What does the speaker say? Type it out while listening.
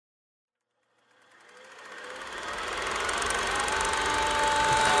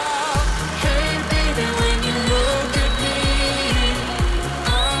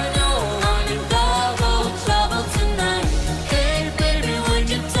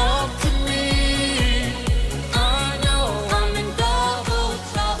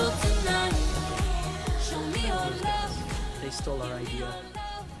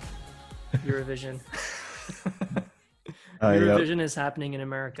Eurovision. Yeah. Eurovision is happening in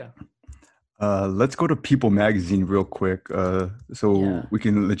America. Let's go to People Magazine real quick, so Yeah. we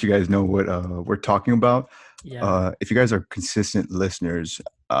can let you guys know what we're talking about. Yeah. If you guys are consistent listeners,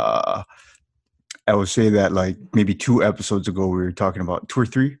 I would say that like maybe 2 episodes ago we were talking about 2 or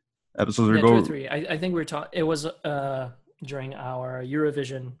 3 episodes Yeah, ago. 2 or 3. I think we were talking. It was during our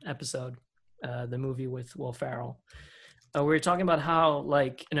Eurovision episode, the movie with Will Ferrell. We were talking about how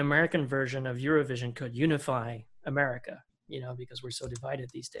like an American version of Eurovision could unify America, because we're so divided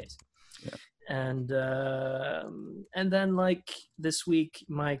these days. Yeah. And then like this week,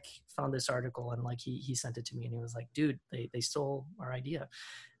 Mike found this article and like he sent it to me and he was like, "Dude, they stole our idea,"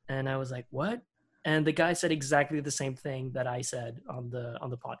 and I was like, "What?" And the guy said exactly the same thing that I said on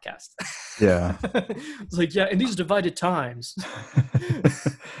the podcast. Yeah. It's like, yeah, in these divided times,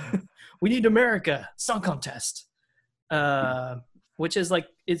 we need America Song Contest, which is like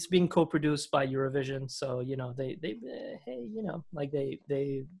it's being co-produced by Eurovision. So they hey like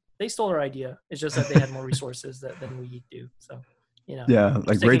they stole our idea. It's just that they had more resources than we do. So Yeah,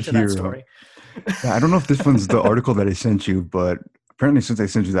 like sticking right to that here. story. Yeah, I don't know if this one's the article that I sent you, but apparently since I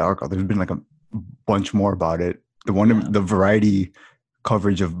sent you the article, there's been like a bunch more about it. The Variety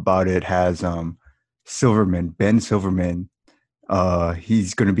coverage about it has Ben Silverman.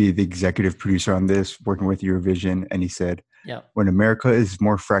 He's going to be the executive producer on this, working with Eurovision, and he said, Yeah. when America is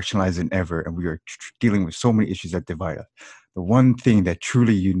more fractionalized than ever and we are dealing with so many issues that divide us, the one thing that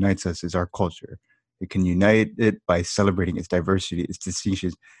truly unites us is our culture. It can unite it by celebrating its diversity, its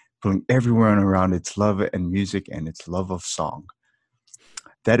distinctions, pulling everyone around its love and music and its love of song.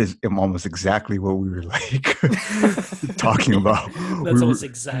 That is almost exactly what we were like talking about. That's almost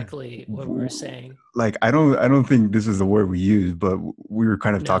exactly what we were saying. Like I don't think this is the word we use, but we were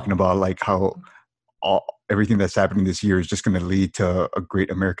kind of talking about like how everything that's happening this year is just going to lead to a great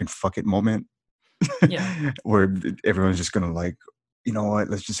American fuck it moment. Yeah. Where everyone's just going to like, you know what,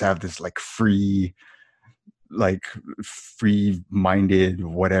 let's just have this like free-minded,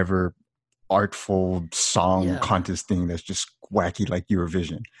 whatever artful song contest thing that's just wacky like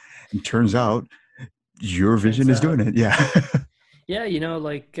Eurovision. And turns out Eurovision is doing it. Yeah. Yeah,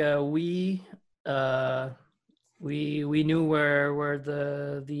 like we knew where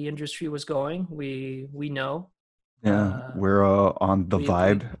the industry was going. We know. Yeah, we're on the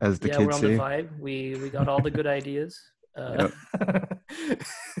vibe, as the kids say. Yeah, we're on the vibe. We got all the good ideas. Yep.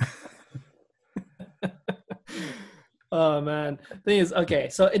 Oh man, thing is, okay,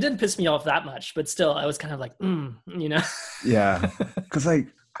 so it didn't piss me off that much, but still, I was kind of like, Yeah, because like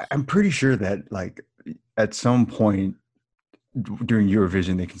I'm pretty sure that like at some point during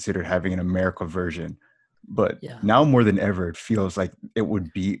Eurovision they considered having an America version, but now more than ever it feels like it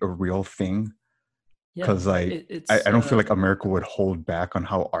would be a real thing. Because like I don't feel like America would hold back on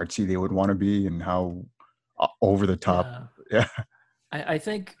how artsy they would want to be and how over the top. Yeah. I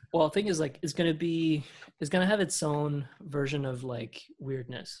think, well, the thing is like it's gonna have its own version of like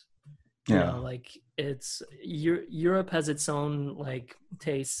weirdness. Yeah. Like Europe has its own like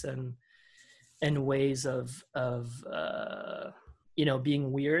tastes and ways of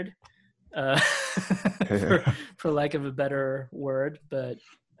being weird, for lack of a better word. But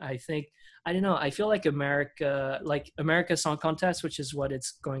I don't know. I feel like America Song Contest, which is what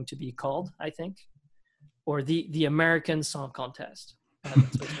it's going to be called, I think, or the American Song Contest. That's what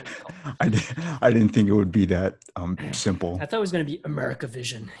it's going to be called. I didn't think it would be that simple. I thought it was going to be America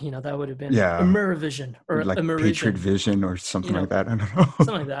Vision. That would have been Amerivision or like Amerivision. Patriot Vision or something like that. I don't know.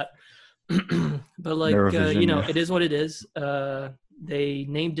 Something like that. But like it is what it is. They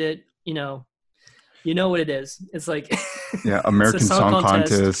named it. You know what it is. It's like American Song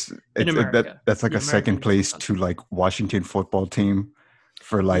Contest. In America. That's like a second place to like Washington football team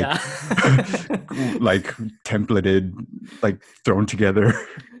for like like templated, like thrown together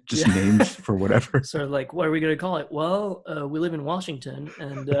just names for whatever. So like, what are we going to call it? Well, we live in Washington,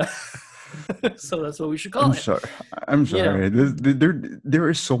 and so that's what we should call it. I'm sorry. There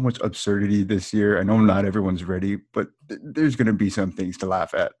is so much absurdity this year. I know not everyone's ready, but there's going to be some things to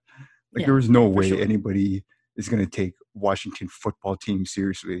laugh at. Like there was no way anybody is going to take Washington football team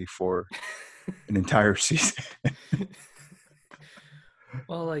seriously for an entire season.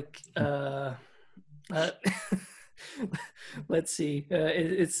 Well, like, let's see.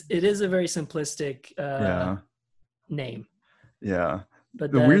 It is a very simplistic name. Yeah.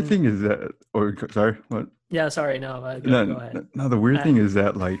 But the weird thing is that, sorry, what? Yeah, sorry, no. Go ahead. No, the weird thing is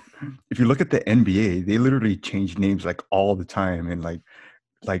that, like, if you look at the NBA, they literally change names like all the time, and like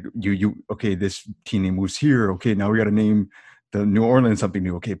you okay, this team name moves here. Okay, now we got to name the New Orleans something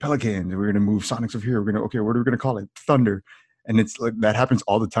new. Okay, Pelicans. We're gonna move Sonics over here. What are we gonna call it? Thunder. And it's like that happens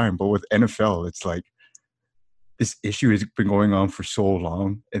all the time. But with NFL, it's like this issue has been going on for so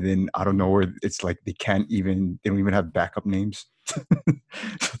long, and then I don't know where it's like they don't even have backup names. So they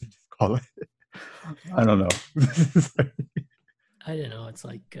just call it. I don't know. I don't know. It's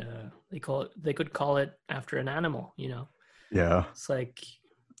like they could call it after an animal, you know. Yeah. It's like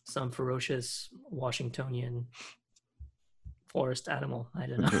some ferocious Washingtonian forest animal. I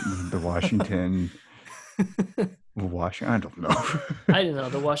don't know. The Washington. I don't know. I don't know.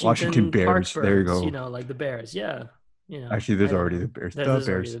 The Washington Bears. Park birds, there you go. You know, like the Bears. Yeah. You know. Actually, there's already the Bears. The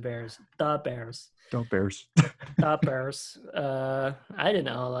Bears. The Bears. The Bears. The Bears. I don't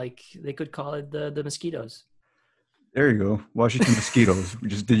know. Like they could call it the mosquitoes. There you go. Washington mosquitoes. We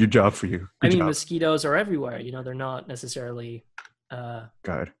just did your job for you. Good job. Mosquitoes are everywhere. You know, they're not necessarily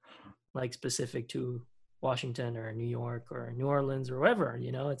like specific to Washington or New York or New Orleans or wherever.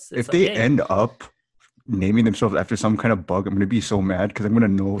 You know, it's if they end up naming themselves after some kind of bug, I'm gonna be so mad because I'm gonna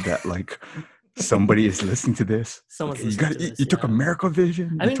know that like somebody is listening to this. Someone's listening to this. You took America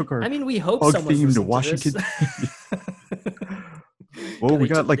Vision. I mean, we hope someone's listening to Washington. Well, we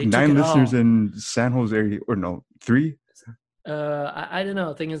got like 9 listeners in San Jose, or no, 3. I don't know.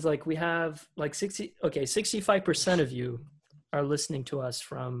 The thing is, like, we have like 65% of you are listening to us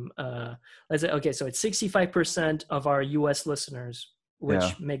from. Let's say, okay, so it's 65% of our U.S. listeners,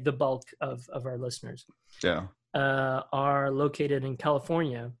 which make the bulk of our listeners. Yeah. Are located in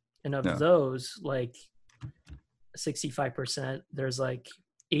California, and of those, like 65%, there's like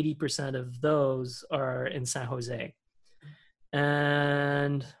 80% of those are in San Jose.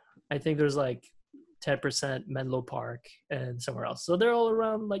 And I think there's like 10% Menlo Park and somewhere else. So they're all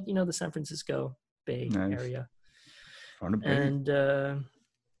around, like, you know, the San Francisco Bay area. And,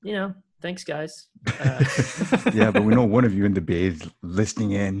 you know, thanks, guys. Yeah, but we know one of you in the Bay is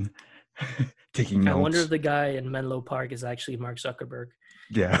listening in, taking notes. I wonder if the guy in Menlo Park is actually Mark Zuckerberg.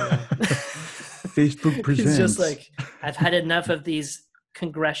 Yeah. Facebook presents. He's just like, I've had enough of these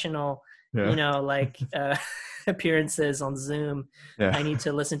congressional, you know, like... appearances on Zoom. I need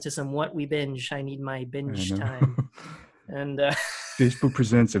to listen to some What We Binge. I need my binge time. And Facebook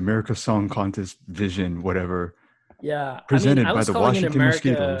presents America Song Contest Vision, whatever. Yeah, presented by the Washington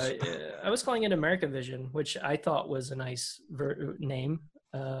Mosquitoes. I was calling it America Vision, which I thought was a nice name.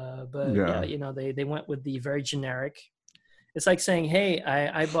 But yeah, you know, they went with the very generic. It's like saying, "Hey,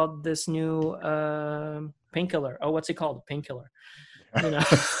 I bought this new painkiller. Oh, what's it called? Painkiller." You know,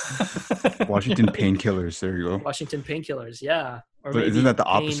 Washington painkillers. There you go. Washington painkillers, yeah. Or but isn't that the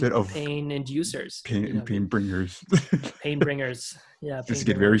opposite of pain inducers? Pain bringers. Pain bringers, yeah. Just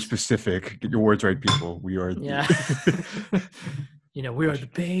get very specific. Get your words right, people. We are. Yeah. You know, we are the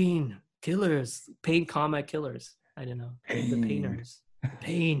pain killers. Pain, killers. I don't know. The painers.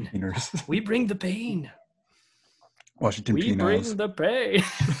 Pain. Painers. We bring the pain. Washington We bring the pain.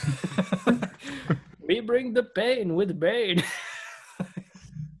 We bring the pain with Bane.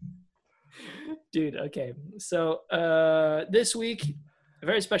 Dude, okay. So this week, a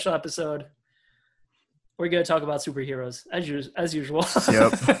very special episode. We're going to talk about superheroes, as usual.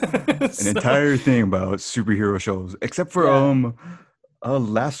 Yep. An entire thing about superhero shows, except for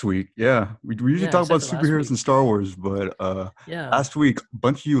last week. Yeah. We usually talk about superheroes and Star Wars, but last week, a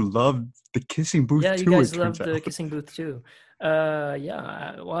bunch of you loved the Kissing Booth too. Yeah, you guys loved the Kissing Booth too.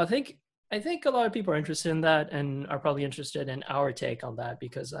 Well, I think a lot of people are interested in that and are probably interested in our take on that,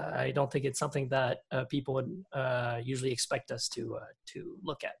 because I don't think it's something that people would usually expect us to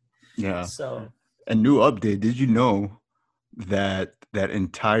look at. Yeah. So, a new update. Did you know that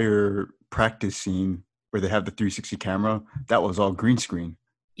entire practice scene where they have the 360 camera, that was all green screen?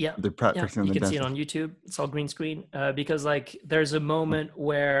 Yeah. You can see it on YouTube. It's all green screen because like there's a moment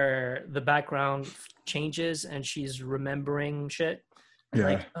where the background changes and she's remembering shit. Yeah.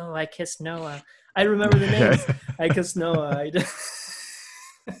 Like, oh, I kissed Noah. I remember the names. I kissed Noah.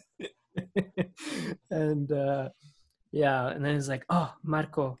 And and then it's like, oh,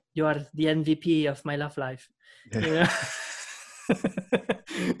 Marco, you are the MVP of my love life. Yeah. You know?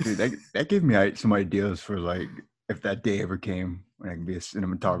 Dude, that gave me some ideas for like if that day ever came when I can be a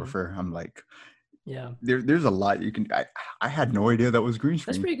cinematographer. Mm-hmm. I'm like, yeah, there's a lot you can. I had no idea that was green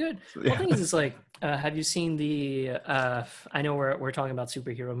screen. That's pretty good. So, yeah. The thing is, it's like, have you seen the? I know we're talking about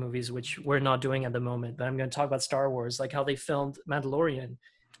superhero movies, which we're not doing at the moment, but I'm going to talk about Star Wars, like how they filmed Mandalorian.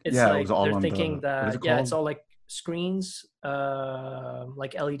 It's like it was all they're thinking that it's all like screens,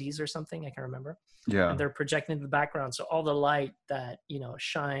 like LEDs or something. I can't remember. Yeah, and they're projecting the background, so all the light that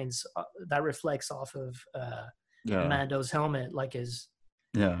shines, that reflects off of Mando's helmet, like is.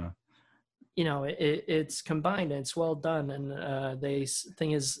 Yeah. it's combined and it's well done. And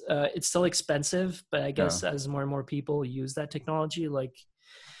thing is, it's still expensive, but I guess as more and more people use that technology, like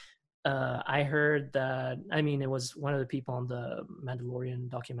I heard that, I mean, it was one of the people on the Mandalorian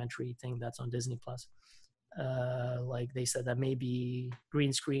documentary thing that's on Disney Plus. Like they said that maybe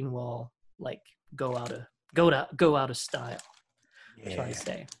green screen will like go out of style. Shall I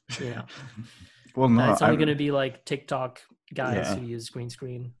say? Well, no, it's only going to be like TikTok guys who use green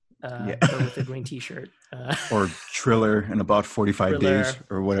screen, but with a green T-shirt, or Triller in about 45 days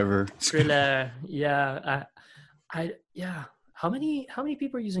or whatever. Triller, yeah, How many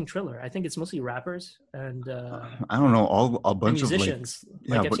people are using Triller? I think it's mostly rappers and I don't know, a bunch of musicians.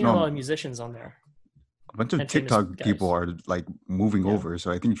 I've seen a lot of musicians on there. A bunch of TikTok people are like moving over,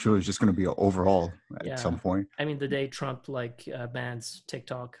 so I think Triller is just going to be overall at some point. I mean, the day Trump bans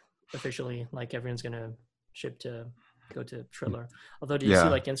TikTok officially, like everyone's going to go to Triller. Although, do you see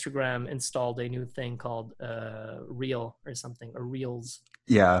like Instagram installed a new thing called Reel or something, or Reels?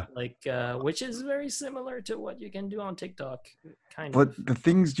 Yeah. Like, which is very similar to what you can do on TikTok, kind of. But the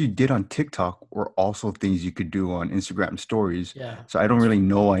things you did on TikTok were also things you could do on Instagram stories. Yeah. So I don't really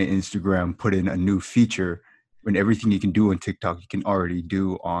know why Instagram put in a new feature when everything you can do on TikTok you can already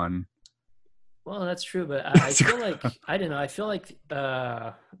do on. Well, that's true, but I feel like, I don't know, I feel like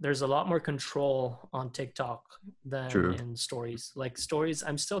there's a lot more control on TikTok than in stories. Like stories,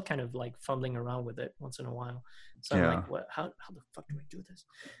 I'm still kind of like fumbling around with it once in a while. So I'm like, what? How the fuck do I do this?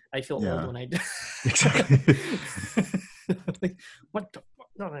 I feel old when I do. Exactly. Like, what the fuck?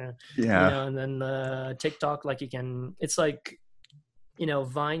 No. Yeah. And then TikTok, like it's like,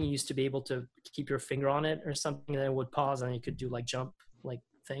 Vine, you used to be able to keep your finger on it or something, and it would pause and you could do like jump, like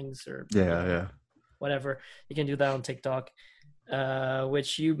things or whatever. You can do that on TikTok,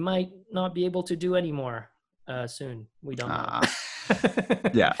 which you might not be able to do anymore soon. We don't know.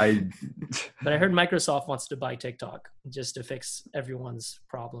 Yeah, but I heard Microsoft wants to buy TikTok just to fix everyone's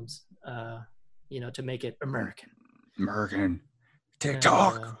problems, to make it American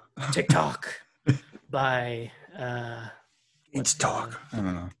TikTok. TikTok by it's talk. I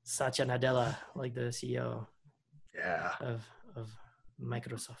don't know. Satya Nadella, like the CEO of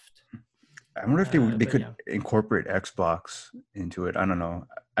Microsoft. I wonder if they could incorporate Xbox into it. I don't know.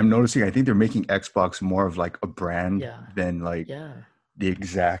 I'm noticing, I think they're making Xbox more of like a brand than like the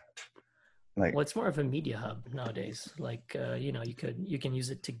exact like. Well, it's more of a media hub nowadays. Like, you can use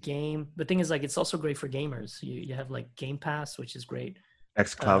it to game. The thing is, like, it's also great for gamers. You have like Game Pass, which is great.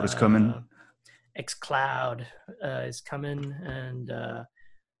 xCloud is coming. xCloud is coming, and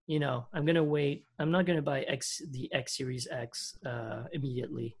I'm gonna wait. I'm not gonna buy the X Series X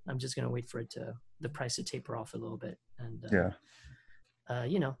immediately. I'm just gonna wait for the price to taper off a little bit, and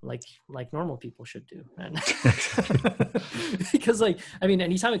like normal people should do. And because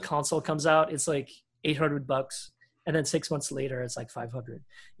anytime a console comes out, it's like $800, and then 6 months later, it's like $500.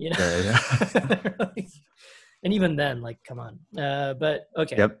 And even then, like, come on. But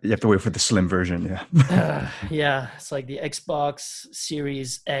okay. Yep, you have to wait for the slim version. It's like the Xbox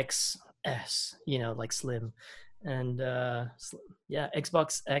Series X S, like slim, and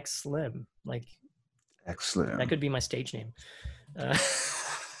Xbox X Slim, like X Slim. That could be my stage name.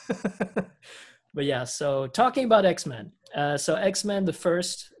 But yeah, so talking about X-Men. So X-Men, the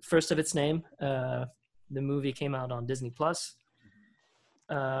first of its name. The movie came out on Disney Plus.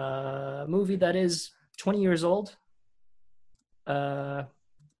 Movie that is 20 years old.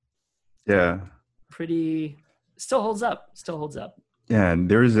 Pretty still holds up. Yeah, and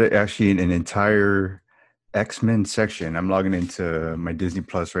there's actually an entire X-Men section. I'm logging into my Disney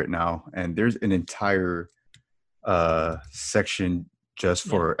Plus right now, and there's an entire section just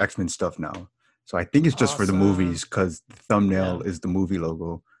for X-Men stuff now. So I think it's just for the movies because the thumbnail is the movie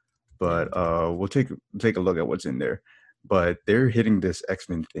logo. But we'll take a look at what's in there. But they're hitting this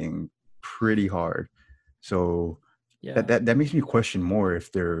X-Men thing pretty hard. So that makes me question more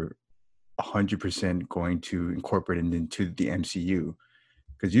if they're 100% going to incorporate it into the MCU,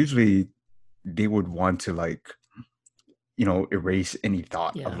 because usually they would want to erase any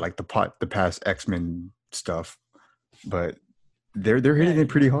thought of like the past X-Men stuff, but they're hitting it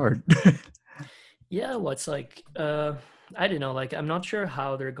pretty hard. Well, it's like I don't know, like I'm not sure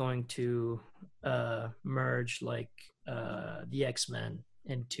how they're going to merge like the X-Men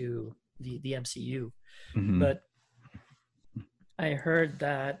into the MCU. But I heard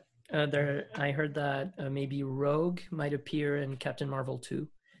that maybe Rogue might appear in Captain Marvel 2,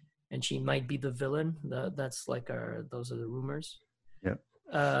 and she might be the villain. That's like those are the rumors.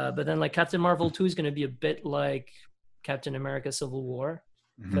 But then like Captain Marvel 2 is going to be a bit like Captain America Civil War,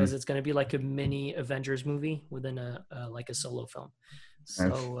 because it's going to be like a mini Avengers movie within a solo film.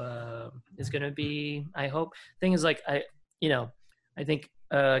 So it's gonna be. I hope. Thing is, like I think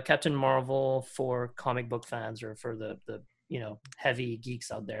Captain Marvel for comic book fans or for the heavy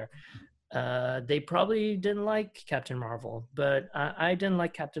geeks out there, they probably didn't like Captain Marvel, but I didn't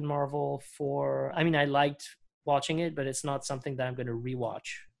like Captain Marvel for. I mean, I liked watching it, but it's not something that I'm going to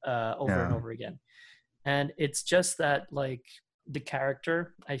rewatch over and over again. And it's just that, like, the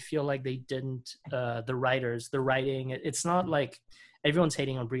character, I feel like they didn't. The writers, the writing, it's not like everyone's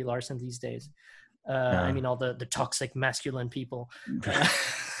hating on Brie Larson these days. I mean, all the toxic masculine people.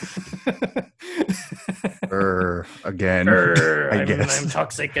 Again, I'm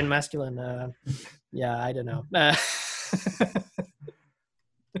toxic and masculine. Yeah, I don't know.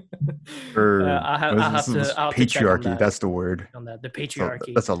 I'll have to patriarchy. That. That's the word. On that, the patriarchy.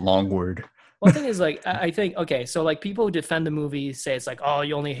 So that's a long word. Well, the thing is, like, I think, okay, so, like, people who defend the movie say it's like, oh,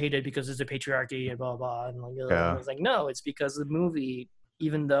 you only hate it because it's a patriarchy and blah blah. And like, I was like, no, it's because the movie,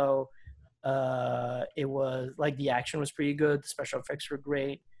 even though it was like the action was pretty good, the special effects were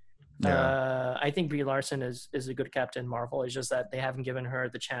great. I think Brie Larson is a good Captain Marvel. It's just that they haven't given her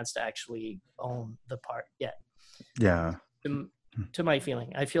the chance to actually own the part yet. Yeah. To my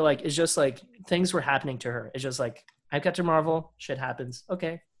feeling, I feel like it's just like things were happening to her. It's just like, I'm Captain Marvel, shit happens.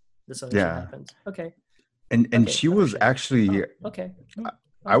 Okay. This other shit happens. Okay. And she was actually okay.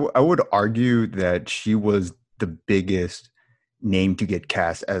 I would argue that she was the biggest name to get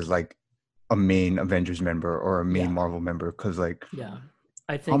cast as like a main Avengers member or a main Marvel member, because like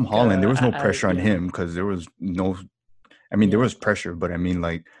I think Tom Holland, there was no pressure on him because there was no, I mean, there was pressure, but I mean,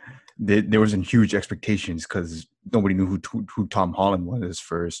 like there wasn't huge expectations because nobody knew who Tom Holland was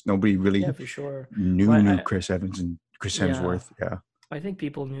first. Nobody really for sure knew Chris Evans and Chris Hemsworth. I think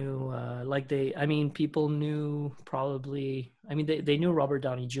people knew, people knew probably, I mean, they knew Robert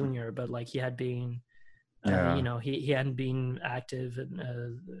Downey Jr., but like he had been, he hadn't been active in,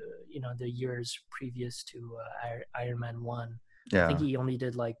 the years previous to Iron Man 1. I think he only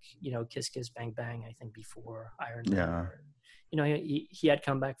did like, Kiss Kiss Bang Bang, I think, before Iron Man. He had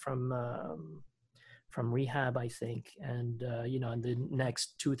come back from rehab, I think, and in the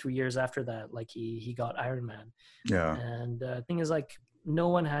next 2-3 years after that, like he got Iron Man. And the thing is, like, no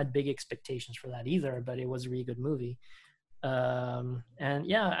one had big expectations for that either, but it was a really good movie. And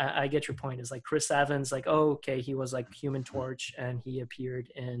I get your point. It's like Chris Evans, like, oh, okay, he was like Human Torch, and he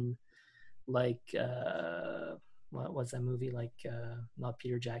appeared in like what was that movie, like not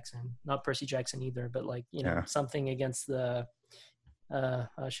Peter Jackson, not Percy Jackson either, but like something against the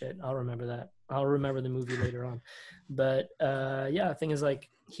oh shit, I'll remember that. I'll remember the movie later on. But the thing is, like,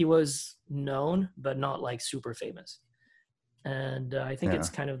 he was known but not like super famous. And I think it's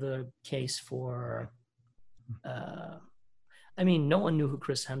kind of the case for I mean, no one knew who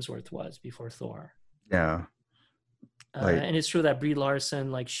Chris Hemsworth was before Thor. And it's true that Brie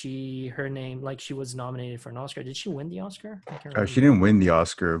Larson, like, her name, like, she was nominated for an Oscar. Did she win the Oscar? She didn't win the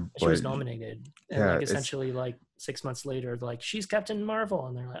Oscar, but she was nominated. And like essentially, like 6 months later, like, she's Captain Marvel,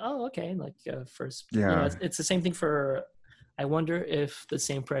 and they're like, oh, okay, like first. It's the same thing for. I wonder if the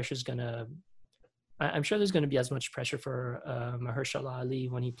same pressure is gonna. I'm sure there's going to be as much pressure for Mahershala Ali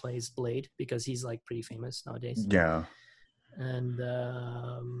when he plays Blade, because he's like pretty famous nowadays. And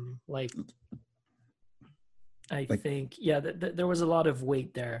I think there was a lot of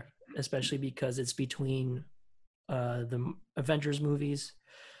weight there, especially because it's between the Avengers movies.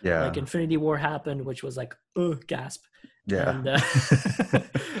 Like Infinity War happened, which was like, gasp. And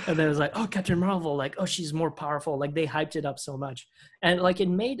and then it was like, oh, Captain Marvel, like, oh, she's more powerful. Like, they hyped it up so much, and like it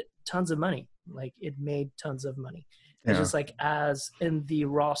made tons of money. It's just like, as in the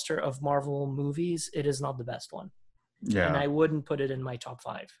roster of Marvel movies, it is not the best one. And I wouldn't put it in my top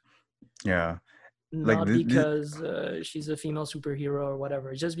 5. Not because she's a female superhero or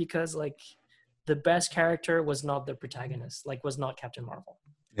whatever. It's just because, like, the best character was not the protagonist, like, was not Captain Marvel.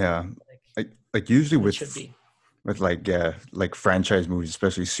 Like usually with like franchise movies,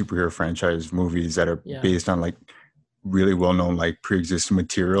 especially superhero franchise movies that are based on like really well-known, like, pre-existing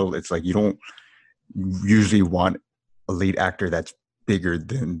material, it's like you don't usually want a lead actor that's bigger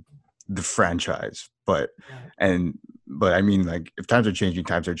than the franchise. But I mean, like, if times are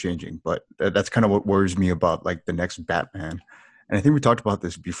changing. But that's kind of what worries me about like the next Batman. And I think we talked about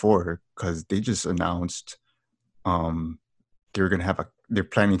this before, because they just announced they're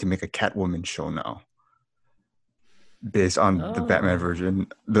planning to make a Catwoman show now, based on the Batman version,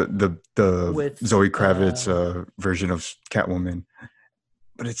 the with Zoe Kravitz version of Catwoman.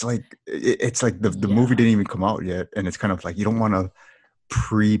 But it's like the movie didn't even come out yet, and it's kind of like, you don't want to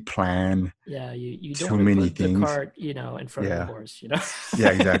pre-plan you don't too want to many put the things. cart, in front of the horse, Yeah,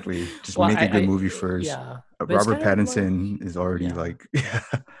 exactly. Just Well, make a good movie first. yeah, but it's Robert kind of like, Pattinson is already yeah, like,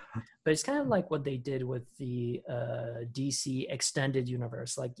 but it's kind of like what they did with the DC extended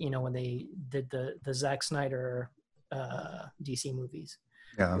universe, like when they did the Zack Snyder DC movies.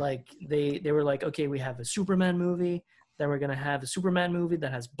 yeah, Like they were like, okay, we have a Superman movie, then we're gonna have a Superman movie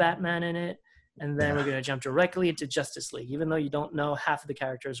that has Batman in it, and then we're gonna jump directly into Justice League, even though you don't know half of the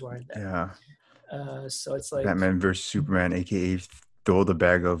characters who are in there. yeah. So it's like Batman versus Superman, aka throw the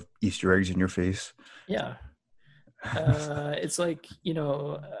bag of Easter eggs in your face. yeah, it's like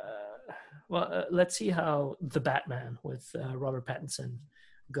let's see how the Batman with Robert Pattinson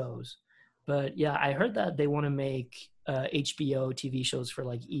goes. But yeah, I heard that they want to make HBO TV shows for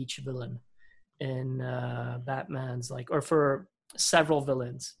like each villain in Batman's, like, or for several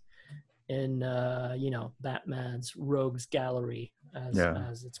villains in Batman's Rogues Gallery,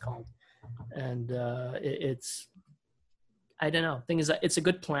 as it's called. And it's, I don't know. Thing is that it's a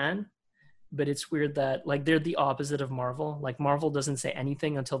good plan, but it's weird that like they're the opposite of Marvel. Like Marvel doesn't say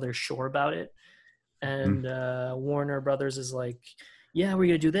anything until they're sure about it, and Warner Brothers is like, yeah, we're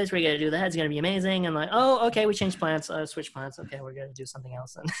gonna do this, we're gonna do that, it's gonna be amazing, and like, oh, okay, we changed plans, switch plans, okay, we're gonna do something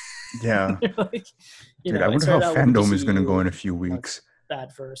else. And yeah, like, dude, I wonder how fandom is gonna go in a few weeks.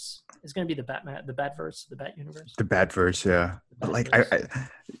 Batverse. It's gonna be the Batman, the Batverse, the Bat universe. The Batverse, yeah. But like I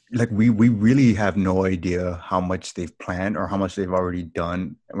like we really have no idea how much they've planned or how much they've already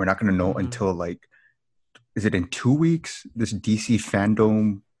done, and we're not gonna know until like, is it in 2 weeks? This DC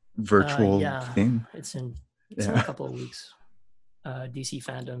fandom virtual thing. It's in a couple of weeks. DC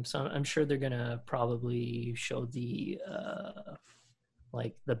fandom, so I'm sure they're gonna probably show the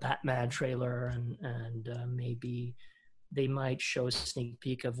like the Batman trailer, and maybe they might show a sneak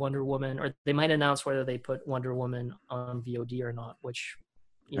peek of Wonder Woman, or they might announce whether they put Wonder Woman on VOD or not, which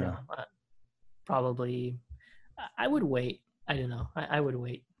probably I would wait. I don't know. I would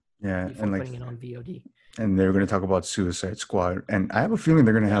wait. Yeah, before putting it on VOD. And they're going to talk about Suicide Squad, and I have a feeling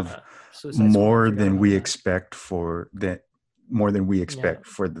they're going to have more than we expect for that. More than we expect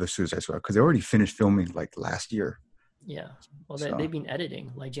for the Suicide Squad, because they already finished filming like last year. Yeah, well, they've been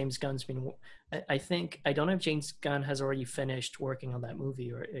editing. Like James Gunn's been. I think I don't know if James Gunn has already finished working on that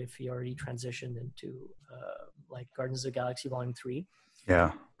movie, or if he already transitioned into like Guardians of the Galaxy Volume 3.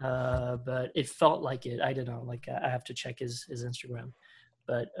 Yeah. But it felt like it. I don't know. Like I have to check his Instagram,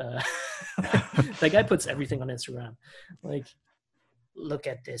 but that guy puts everything on Instagram. Like, look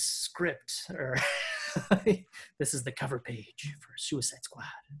at this script, or this is the cover page for Suicide Squad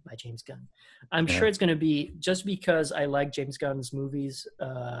by James Gunn. I'm sure it's going to be, just because I like James Gunn's movies.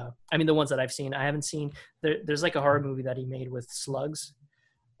 I mean, the ones that I've seen. I haven't seen, there's like a horror movie that he made with slugs.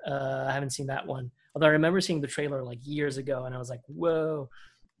 I haven't seen that one. Although I remember seeing the trailer like years ago, and I was like, whoa.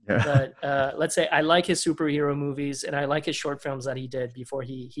 Yeah. But let's say I like his superhero movies, and I like his short films that he did before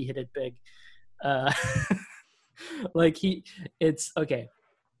he hit it big. Like it's okay.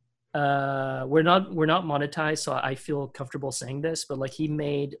 We're not monetized, so I feel comfortable saying this, but like he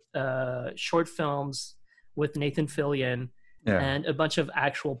made short films with Nathan Fillion and a bunch of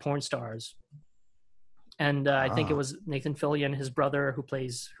actual porn stars. And I think it was Nathan Fillion, his brother,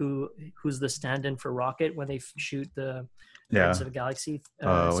 who's the stand-in for Rocket when they shoot the Guardians of the Galaxy.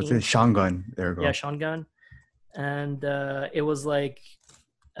 What's it? Sean Gunn. There you go. Yeah, Sean Gunn. And it was like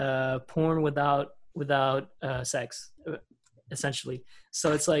porn without sex, essentially.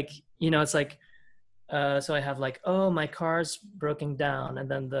 So it's like, it's like, so I have like, oh, my car's broken down, and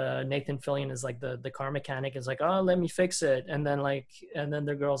then the Nathan Fillion is like the car mechanic is like, oh, let me fix it, and then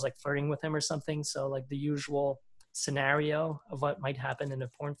the girl's like flirting with him or something. So like the usual scenario of what might happen in a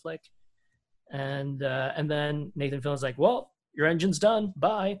porn flick, and then Nathan Fillion's like, well, your engine's done,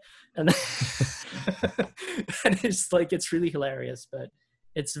 bye, and then and it's like, it's really hilarious, but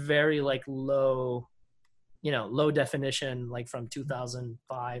it's very like low definition, like from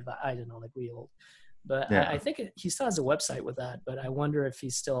 2005. I don't know, like real old. But I think he still has a website with that, but I wonder if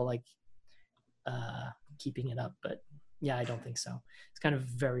he's still like keeping it up. But yeah, I don't think so. It's kind of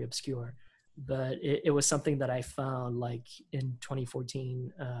very obscure. But it was something that I found like in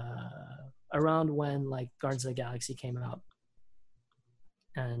 2014, around when like Guardians of the Galaxy came out.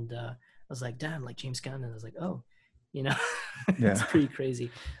 And I was like, damn, like James Gunn. And I was like, oh, it's pretty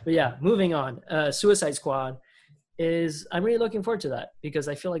crazy. But yeah, moving on. Suicide Squad I'm really looking forward to that, because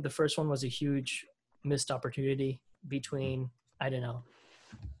I feel like the first one was a huge missed opportunity between, I don't know,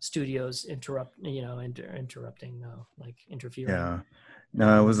 studios interrupting, like interfering. Yeah.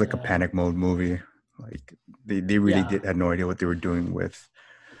 No, it was like a panic mode movie. Like they really had no idea what they were doing with.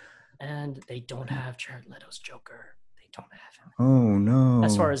 And they don't have Jared Leto's Joker. They don't have him. Oh no.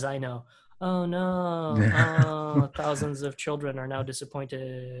 As far as I know. Oh no. Oh, thousands of children are now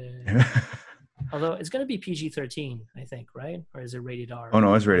disappointed. Although it's going to be PG-13, I think, right? Or is it rated R? Oh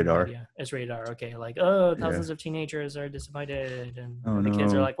no, it's rated No R. idea. It's rated R. Okay, like, oh, thousands of teenagers are disappointed, and Oh the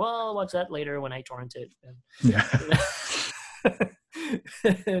kids are no. like, well, I'll watch that later when I torrent it. Yeah.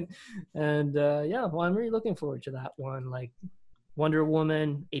 And yeah, well, I'm really looking forward to that one. Like Wonder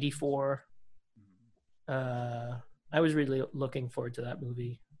Woman 84. I was really looking forward to that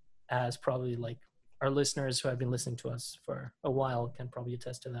movie, as probably like our listeners who have been listening to us for a while can probably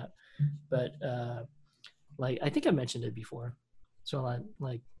attest to that. But like I think I mentioned it before. So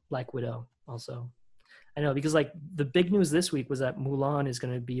like Black Widow also. I know, because like the big news this week was that Mulan is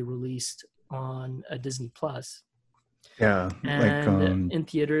going to be released on a Disney Plus. Yeah, and in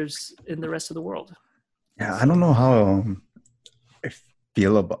theaters in the rest of the world. Yeah, so, I don't know how I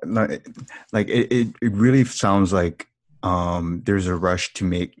feel about like it really sounds like there's a rush to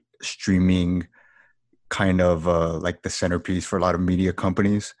make streaming kind of like the centerpiece for a lot of media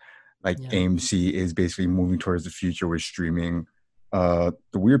companies. Like AMC is basically moving towards the future with streaming. The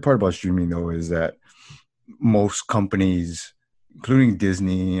weird part about streaming though is that most companies, including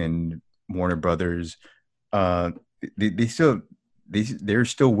Disney and Warner Brothers, they're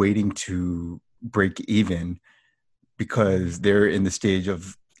still waiting to break even, because they're in the stage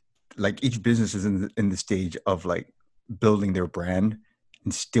of, like, each business is in the stage of like building their brand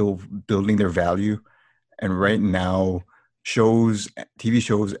and still building their value. And right now, TV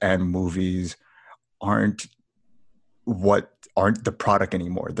shows and movies aren't the product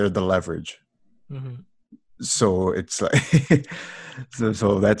anymore. They're the leverage. Mm-hmm. So it's like,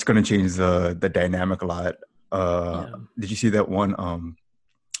 so that's going to change the dynamic a lot. Did you see that one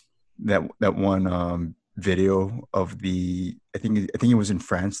video of I think it was in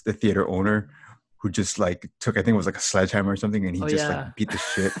France, the theater owner who just like took, I think it was like a sledgehammer or something, and he like beat the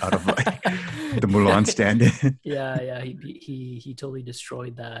shit out of like the Mulan stand-in. He totally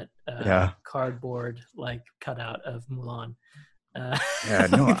destroyed that cardboard like cutout of Mulan.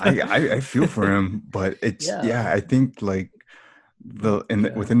 I feel for him, but it's I think like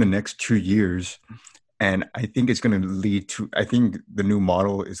within the next 2 years, and I think it's going to lead to, I think the new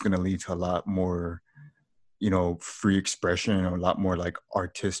model is going to lead to a lot more, free expression, a lot more like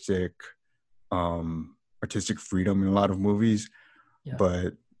artistic freedom in a lot of movies.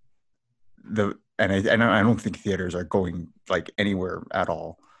 But I don't think theaters are going like anywhere at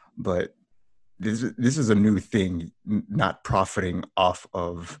all, but this is a new thing, not profiting off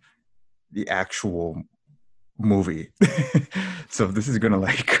of the actual movie. So this is gonna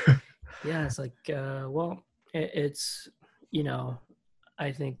like it's like well, it's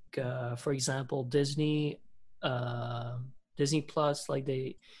I think for example Disney Plus, like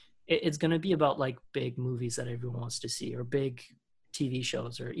it's gonna be about like big movies that everyone wants to see, or big TV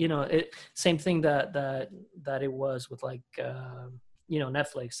shows, or same thing that it was with like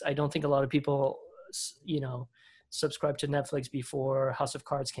Netflix. I don't think a lot of people subscribed to Netflix before House of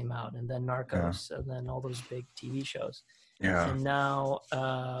Cards came out, and then Narcos, and then all those big TV shows. And now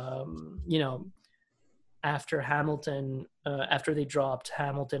after Hamilton, after they dropped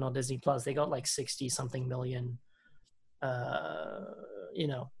Hamilton on Disney Plus, they got like 60 something million a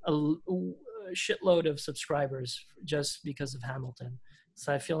shitload of subscribers just because of Hamilton.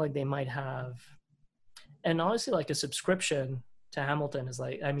 So I feel like they might have, and honestly, like a subscription to Hamilton is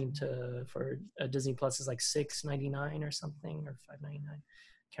like, for a Disney Plus is like $6.99 or something, or $5.99,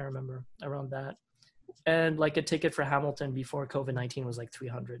 can't remember, around that. And like a ticket for Hamilton before COVID-19 was like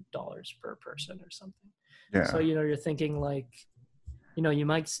 $300 per person or something. So you're thinking like,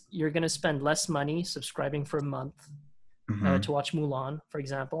 you're gonna spend less money subscribing for a month to watch Mulan, for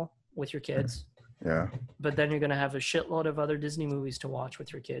example, with your kids. But then you're going to have a shitload of other Disney movies to watch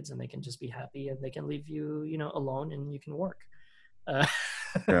with your kids, and they can just be happy, and they can leave you, alone, and you can work.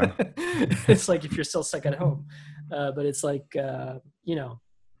 It's like if you're still stuck at home. But it's like, I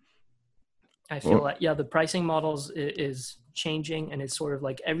feel like, the pricing models is changing, and it's sort of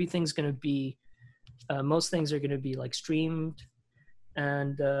like everything's going to be, most things are going to be like streamed.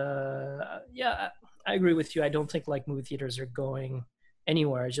 And I agree with you. I don't think like movie theaters are going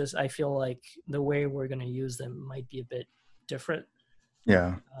anywhere. It's just I feel like the way we're going to use them might be a bit different.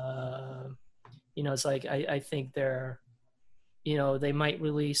 It's like I think they're, they might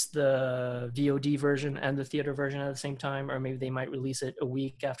release the VOD version and the theater version at the same time, or maybe they might release it a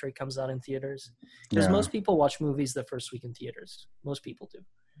week after it comes out in theaters, because most people watch movies the first week in theaters. Most people do.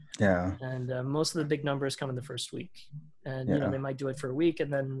 And most of the big numbers come in the first week, and they might do it for a week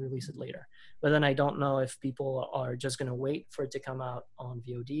and then release it later. But then I don't know if people are just going to wait for it to come out on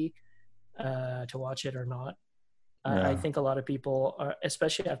VOD to watch it or not. I think a lot of people are,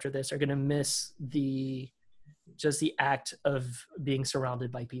 especially after this, are going to miss just the act of being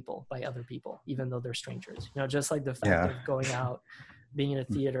surrounded by people, by other people, even though they're strangers. Just like the fact of going out, being in a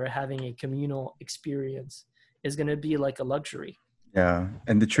theater, having a communal experience is going to be like a luxury. Yeah,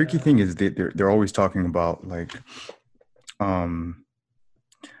 and the tricky thing is they're always talking about like, I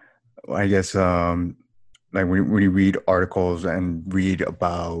guess like when you read articles and read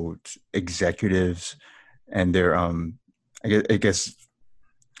about executives and their I guess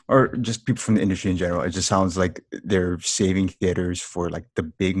or just people from the industry in general, it just sounds like they're saving theaters for like the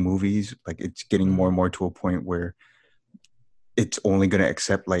big movies. Like it's getting more and more to a point where it's only going to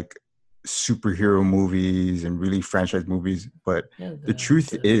accept like superhero movies and really franchise movies. But the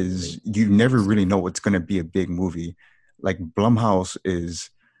truth is you never really know what's going to be a big movie. Like Blumhouse is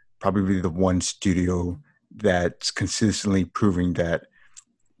probably the one studio that's consistently proving that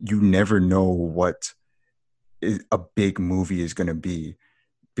you never know what a big movie is going to be.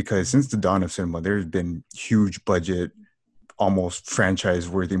 Because since the dawn of cinema, there's been huge budget, almost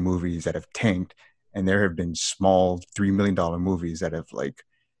franchise-worthy movies that have tanked, and there have been small $3 million movies that have like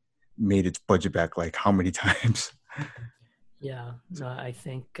made its budget back like how many times? Yeah, no, I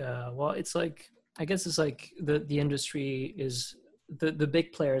think well, it's like I guess it's like the industry is the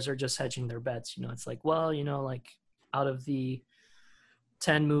big players are just hedging their bets. It's like, well, like out of the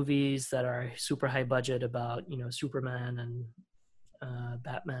 10 movies that are super high budget about Superman and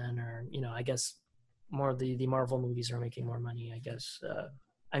Batman, or I guess more of the Marvel movies are making more money, I guess.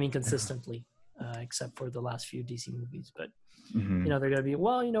 I mean, consistently, except for the last few DC movies. But they're gonna be,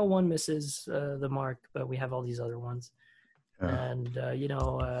 well, one misses the mark, but we have all these other ones. And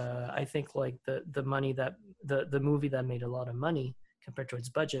I think like the money that the movie that made a lot of money compared to its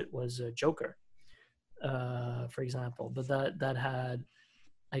budget was Joker, for example. But that had,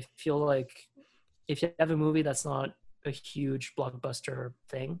 I feel like if you have a movie that's not a huge blockbuster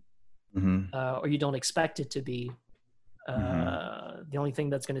thing, or you don't expect it to be, the only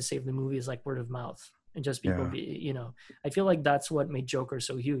thing that's going to save the movie is like word of mouth and just people I feel like that's what made Joker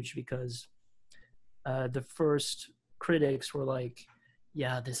so huge, because the first critics were like,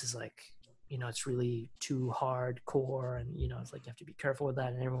 yeah, this is like, it's really too hardcore, and it's like you have to be careful with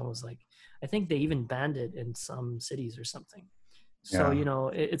that, and everyone was like, I think they even banned it in some cities or something.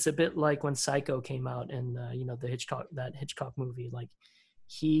 So it's a bit like when Psycho came out, and the Hitchcock movie. Like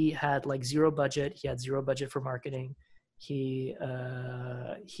he had like zero budget. He had zero budget for marketing. He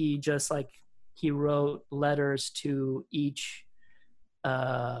just like he wrote letters to each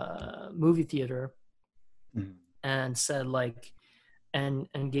movie theater and said like and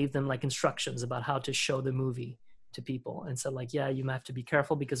gave them like instructions about how to show the movie to people, and said like, yeah, you have to be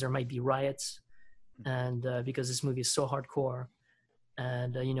careful because there might be riots, and because this movie is so hardcore.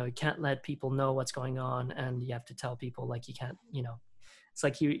 And you can't let people know what's going on, and you have to tell people like you can't, it's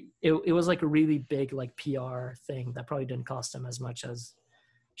like it was like a really big like PR thing that probably didn't cost him as much as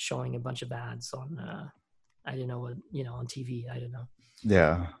showing a bunch of ads on I don't know what, on TV. I don't know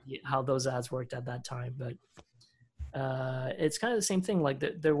how those ads worked at that time, but it's kind of the same thing. Like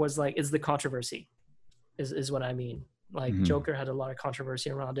there was like, it's the controversy is what I mean. Like Joker had a lot of controversy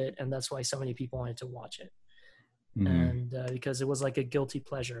around it, and that's why so many people wanted to watch it. And because it was like a guilty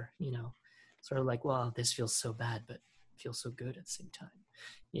pleasure, sort of like, wow, this feels so bad, but feels so good at the same time,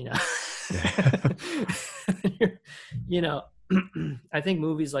 I think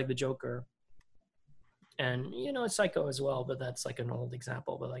movies like the Joker and Psycho as well, but that's like an old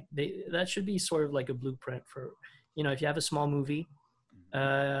example, but like that should be sort of like a blueprint for, if you have a small movie.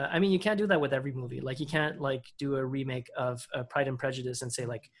 I mean, you can't do that with every movie. Like you can't like do a remake of Pride and Prejudice and say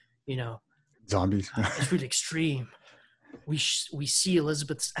like, zombies. It's really extreme. We see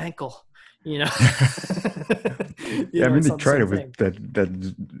Elizabeth's ankle. Yeah, I mean, they tried it with that.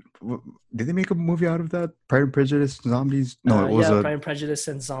 Did they make a movie out of that? Pride and Prejudice, zombies? No, it was Pride and Prejudice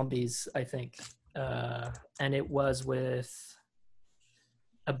and zombies, I think. And it was with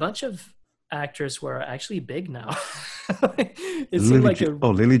a bunch of actors who are actually big now.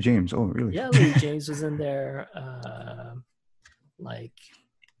 Lily James. Oh, really? Yeah, Lily James was in there. Like,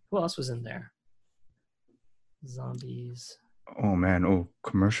 who else was in there? Zombies. Oh man! Oh,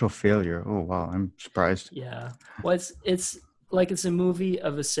 commercial failure. Oh wow! I'm surprised. Yeah. Well, it's like it's a movie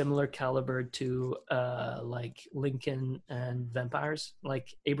of a similar caliber to like Lincoln and Vampires,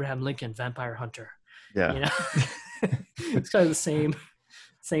 like Abraham Lincoln, Vampire Hunter. Yeah. It's kind of the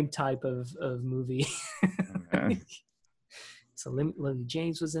same type of movie. Okay. So Lily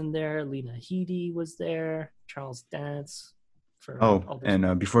James was in there. Lena Headey was there. Charles Dance.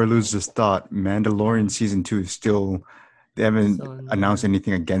 And before I lose this thought, Mandalorian season 2 is still, they haven't announced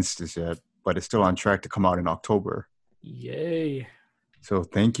anything against this yet. but it's still on track to come out in October. Yay! So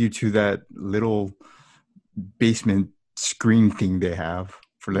thank you to that little basement screen thing they have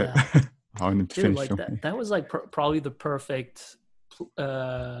for allowing them to finish like filming. that was like probably the perfect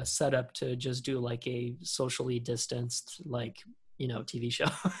setup to just do like a socially distanced TV show.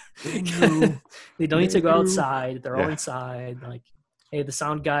 They don't need to go outside. They're all inside. Like, hey, the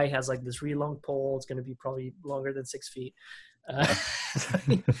sound guy has like this really long pole. It's going to be probably longer than 6 feet.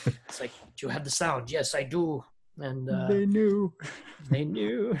 It's like, do you have the sound? Yes, I do. And they knew,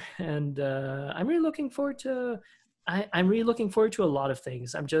 and I'm really looking forward to. I'm really looking forward to a lot of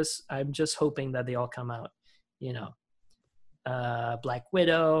things. I'm just hoping that they all come out. Black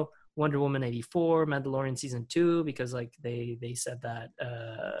Widow, Wonder Woman 84, Mandalorian season 2, because like they said that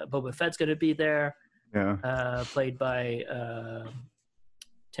Boba Fett's gonna be there. Yeah. Played by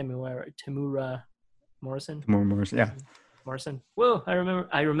Temuera Morrison. Morrison, yeah. Morrison. Whoa,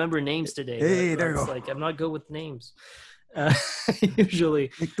 I remember names today. Hey, there you go. Like, I'm not good with names.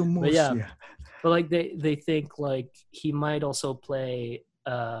 Usually. But yeah. But like they think like he might also play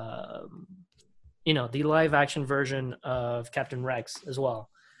the live action version of Captain Rex as well.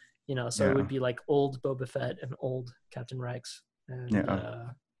 So it would be like old Boba Fett and old Captain Rex. And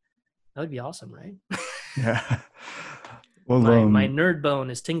that would be awesome, right? Yeah. Well, my nerd bone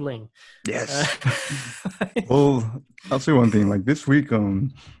is tingling. Yes. Well, I'll say one thing. Like this week,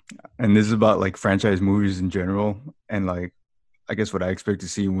 and this is about like franchise movies in general, and like I guess what I expect to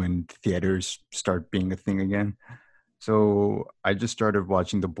see when theaters start being a thing again. So I just started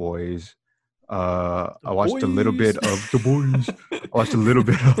watching The Boys. I watched a little bit of The Boys. I watched a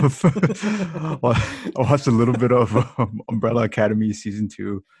little bit of Umbrella Academy season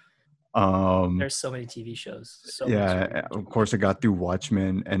 2. There's so many TV shows. Of course I got through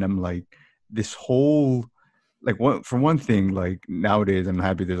Watchmen, and I'm like, this whole for one thing, like nowadays I'm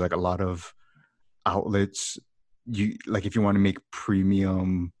happy there's like a lot of outlets. You like if you want to make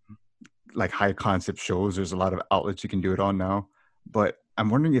premium like high concept shows, there's a lot of outlets you can do it on now. But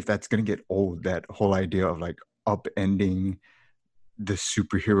I'm wondering if that's gonna get old, that whole idea of like upending the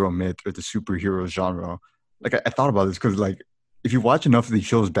superhero myth or the superhero genre. Like I thought about this because like if you watch enough of these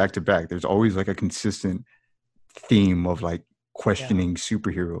shows back to back, there's always like a consistent theme of like questioning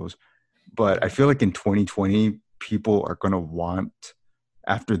superheroes. But I feel like in 2020, people are going to want,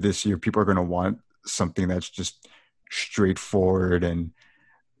 after this year, people are going to want something that's just straightforward and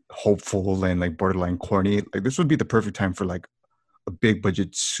hopeful and like borderline corny. Like this would be the perfect time for like a big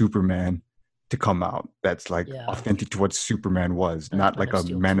budget Superman to come out that's like authentic to what Superman was, not like a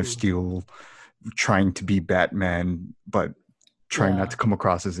Man of Steel trying to be Batman, but trying not to come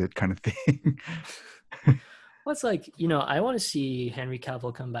across as it kind of thing. Well, it's like, I want to see Henry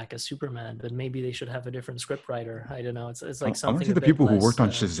Cavill come back as Superman, but maybe they should have a different scriptwriter. I don't know. It's like something. I want to see the people who worked on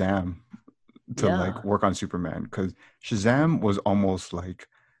Shazam to like work on Superman, because Shazam was almost like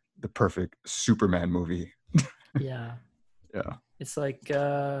the perfect Superman movie. Yeah. Yeah. It's like,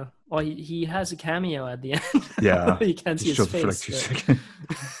 he has a cameo at the end. Yeah. You can't see his face. For like 2 seconds.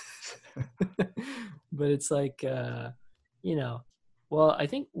 But it's like, well, I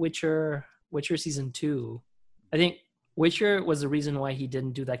think Witcher season 2, I think Witcher was the reason why he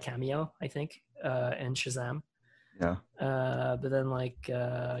didn't do that cameo, I think, in Shazam. Yeah. But then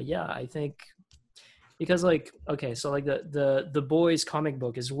I think because like, okay, so like the Boys comic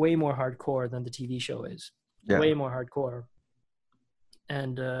book is way more hardcore than the TV show is. Yeah. Way more hardcore.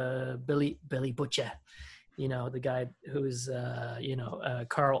 And Billy Butcher, the guy who's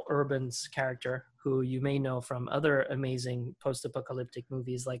Carl Urban's character, who you may know from other amazing post-apocalyptic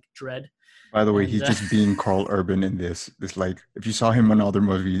movies like Dread. By the way, he's just being Carl Urban in this like, if you saw him in other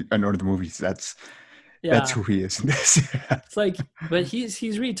movies, that's who he is in this. It's like, but he's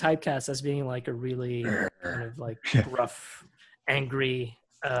really typecast as being like a really kind of like rough, angry,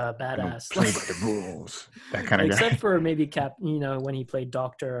 badass. Play by the rules. That kind of guy. Except for maybe when he played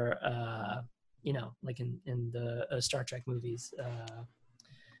Doctor, like in the Star Trek movies.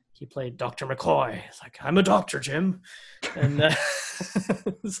 He played Dr. McCoy. It's like, I'm a doctor, Jim. And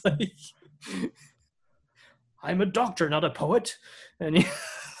it's like, I'm a doctor, not a poet. And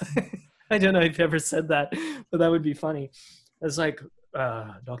I don't know if you ever said that, but that would be funny. It's like,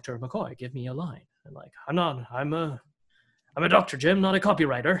 Dr. McCoy, give me a line. And like, I'm a doctor, Jim, not a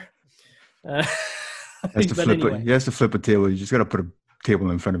copywriter. He has to flip a table. You just got to put a table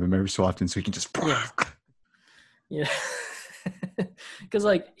in front of him every so often so he can just... Yeah. Because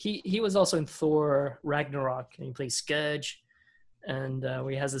like he was also in Thor Ragnarok, and he plays Scourge, and where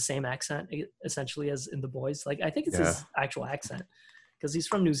he has the same accent essentially as in The Boys. Like I think it's his actual accent, because he's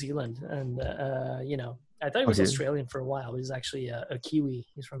from New Zealand, and I thought he was Australian for a while. He was actually a Kiwi.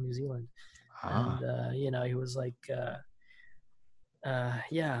 He's from New Zealand. And he was like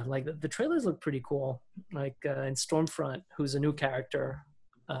like the trailers look pretty cool. Like in Stormfront, who's a new character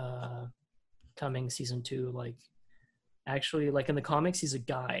coming season 2, like actually like in the comics he's a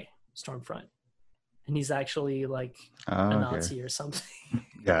guy, Stormfront, and he's actually like a Nazi or something.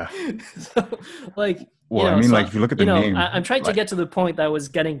 Yeah. So, like, well, I mean, so, like if you look at the name, I'm trying to get to the point that I was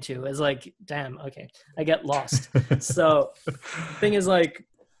getting to. Is like, damn, okay, I get lost. So thing is, like,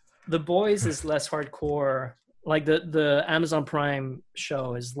 The Boys is less hardcore. Like the Amazon Prime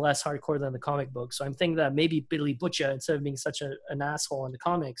show is less hardcore than the comic book. So I'm thinking that maybe Billy Butcher, instead of being such an asshole in the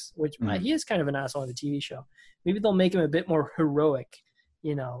comics, which he is kind of an asshole in the TV show, maybe they'll make him a bit more heroic.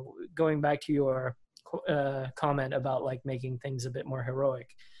 You know, going back to your comment about like making things a bit more heroic.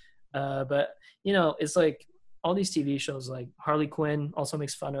 But you know, it's like all these TV shows, like Harley Quinn also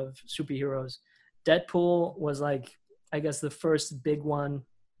makes fun of superheroes. Deadpool was like, I guess, the first big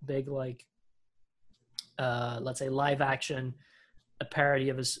like let's say live action, a parody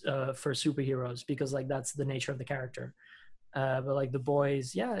of for superheroes, because like that's the nature of the character. But like The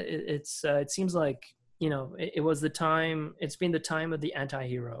Boys, yeah, it seems like, you know, it was the time. It's been the time of the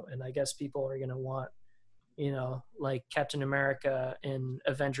anti-hero, and I guess people are gonna want, you know, like Captain America in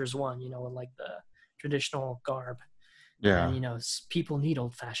Avengers 1, you know, in like the traditional garb. Yeah. And, you know, people need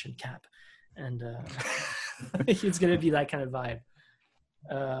old-fashioned Cap. And it's going to be that kind of vibe.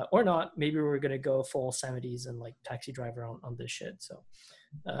 Or not. Maybe we're going to go full 70s and like Taxi Driver on this shit. So.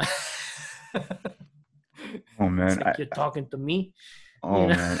 Oh, man. Like you're talking to me. Oh, you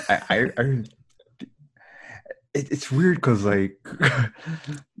know? Man. It's weird because, like,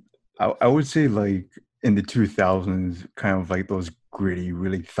 I would say, like, in the 2000s, kind of like those gritty,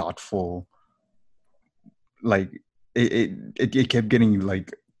 really thoughtful, like it kept getting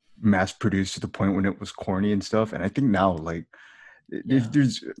like mass produced to the point when it was corny and stuff. And I think now, like,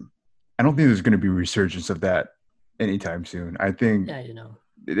 there's I don't think there's going to be a resurgence of that anytime soon. I think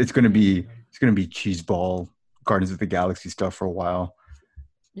it's going to be cheeseball Guardians of the Galaxy stuff for a while.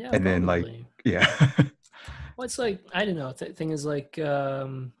 Yeah, and probably. Then like well, it's like, I don't know. The thing is, like, I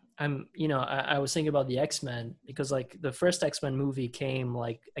was thinking about the X-Men, because like the first X-Men movie came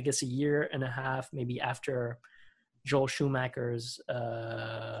like, I guess, a year and a half maybe after Joel Schumacher's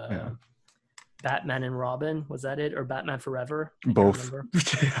Batman and Robin. Was that it? Or Batman Forever? Both.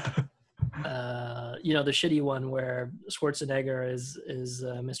 You know, the shitty one where Schwarzenegger is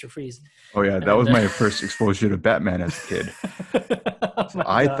Mr. Freeze. Oh yeah, that was my first exposure to Batman as a kid. So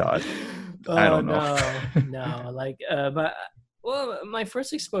I thought. I don't know. No, like, but. Well, my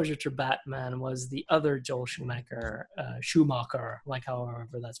first exposure to Batman was the other Joel Schumacher, like however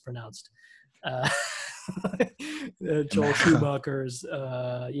that's pronounced. Joel Schumacher's,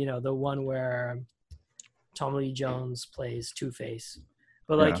 you know, the one where Tommy Lee Jones plays Two-Face.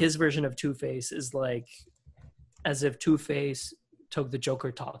 But like his version of Two-Face is like as if Two-Face took the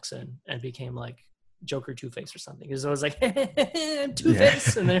Joker toxin and became like Joker Two-Face or something. Because I was like,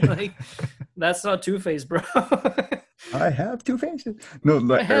 Two-Face. And they're like, that's not Two-Face, bro. I have two faces. No,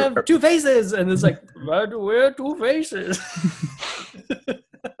 like, I have two faces, and it's like, why do we have two faces?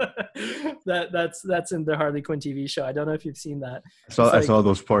 that's in the Harley Quinn TV show. I don't know if you've seen that. I saw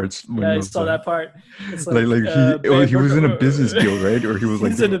those parts. Yeah, I saw that part. It's like he was in a business deal, right? Or he was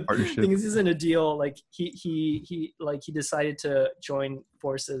like in a partnership. He's in a deal. Like he decided to join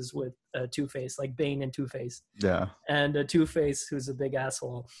forces with Two-Face, like Bane and Two-Face. Yeah. And Two-Face, who's a big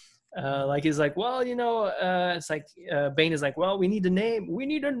asshole. Like he's like, well, you know, it's like Bane is like, well, we need a name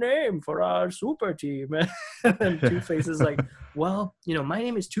for our super team. And Two-Face is like, well, you know, my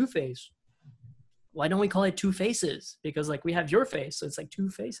name is Two-Face. Why don't we call it Two Faces? Because like we have your face, so it's like two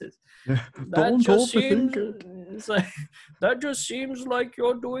faces. Yeah. That just seems like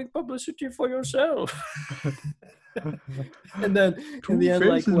you're doing publicity for yourself. And then in the end,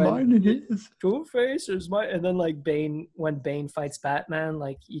 like when Two-Face is mine, and then like when Bane fights Batman,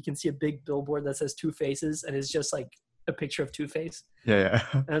 like you can see a big billboard that says Two Faces, and it's just like a picture of Two-Face. Yeah.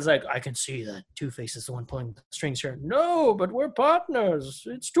 And it's like, I can see that Two-Face is the one pulling the strings here. No, but we're partners.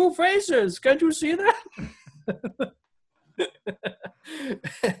 It's Two Faces. Can't you see that?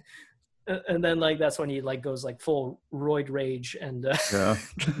 And then like that's when he like goes like full roid rage and it's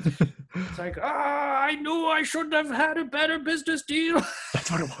like, I knew I shouldn't have had a better business deal. That's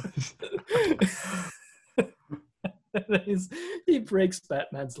what it was. He breaks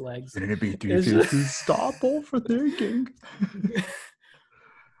Batman's legs. And it'd be stop overthinking.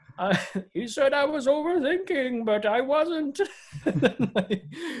 He said I was overthinking, but I wasn't.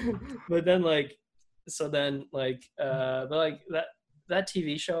 But then like that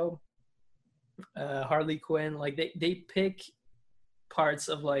TV show, Harley Quinn. Like they pick parts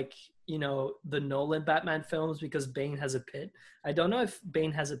of like, you know, the Nolan Batman films because Bane has a pit. I don't know if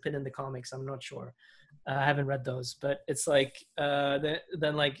Bane has a pit in the comics. I'm not sure. I haven't read those, but it's like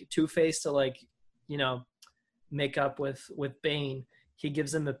then like Two-Face to like, you know, make up with Bane. He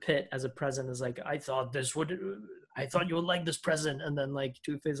gives him a pit as a present. Is like, I thought you would like this present, and then like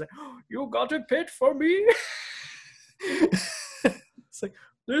Two-Face like, oh, you got a pit for me. It's like,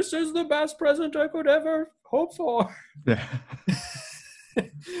 this is the best present I could ever hope for. Yeah.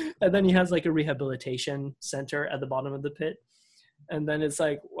 And then he has like a rehabilitation center at the bottom of the pit. And then it's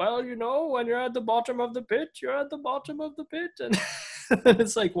like, well, you know, when you're at the bottom of the pit, you're at the bottom of the pit. And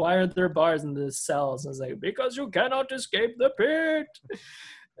it's like, why are there bars in the cells? And it's like, because you cannot escape the pit.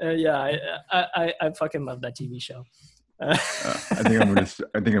 Yeah, I fucking love that TV show. I think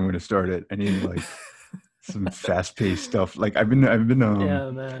I'm gonna start it. I need like some fast-paced stuff. Like I've been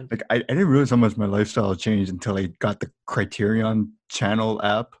yeah, man. Like I didn't realize how much my lifestyle changed until I got the Criterion Channel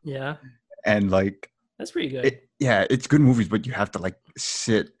app. Yeah. And like that's pretty good. It's good movies, but you have to like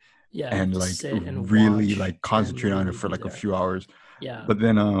sit and like really like concentrate on it for like a few hours. Yeah. But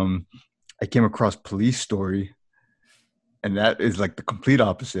then I came across Police Story, and that is like the complete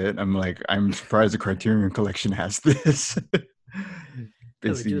opposite. I'm like, I'm surprised the Criterion Collection has this.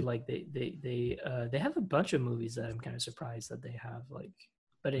 Dude, like they have a bunch of movies that I'm kind of surprised that they have. Like,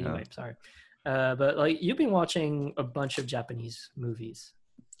 but anyway, sorry. But like you've been watching a bunch of Japanese movies,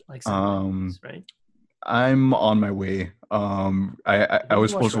 like some movies, right? I'm on my way. I was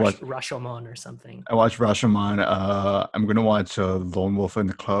supposed to watch Rashomon or something. I watched Rashomon. I'm gonna watch Lone Wolf and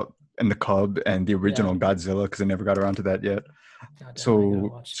the Cub and the original Godzilla because I never got around to that yet.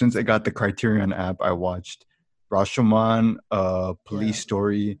 So since I got the Criterion app, I watched Rashomon, Police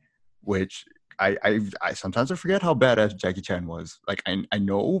Story, which I sometimes I forget how badass Jackie Chan was. Like I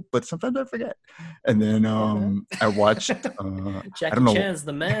know, but sometimes I forget. And then I watched Jackie Chan's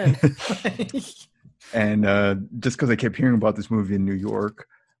the man. And just because I kept hearing about this movie in New York,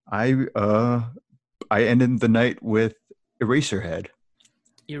 I ended the night with Eraserhead.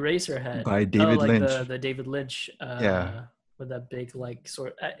 Eraserhead by David Lynch. The David Lynch. With that big like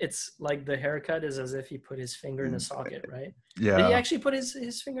sort. It's like the haircut is as if he put his finger in a socket, right? Yeah. Did he actually put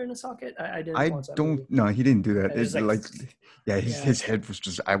his finger in a socket? I didn't. No, he didn't do that. It's like his head was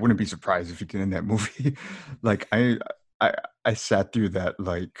just. I wouldn't be surprised if he did in that movie. Like I sat through that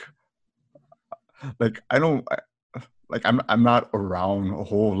like I'm not around a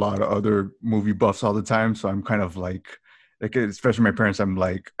whole lot of other movie buffs all the time, so I'm kind of like especially my parents, I'm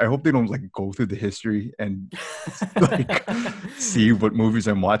like, I hope they don't like go through the history and like see what movies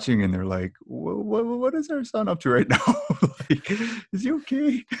I'm watching, and they're like, what is our son up to right now? Like, is he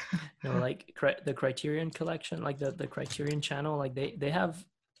okay? No, like the Criterion Collection, like the Criterion Channel, like they have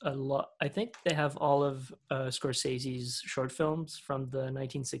a lot. I think they have all of Scorsese's short films from the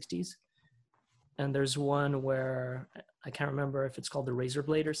 1960s. And there's one where I can't remember if it's called The Razor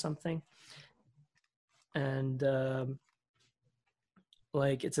Blade or something. And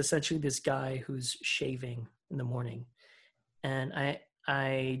like it's essentially this guy who's shaving in the morning. And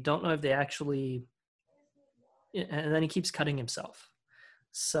I don't know if they actually, and then he keeps cutting himself.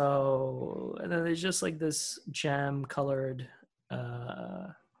 So, and then there's just like this jam colored,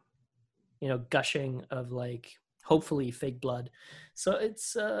 gushing of like, hopefully fake blood. So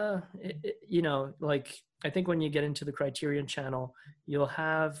it's like I think when you get into the Criterion Channel, you'll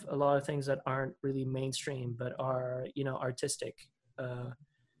have a lot of things that aren't really mainstream but are artistic.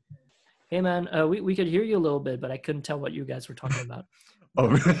 Hey man, we could hear you a little bit, but I couldn't tell what you guys were talking about.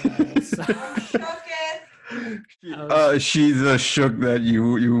 She's shook that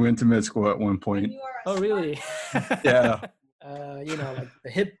you went to med school at one point. Oh really? Yeah. Like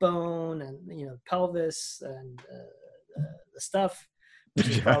the hip bone and pelvis and the stuff, which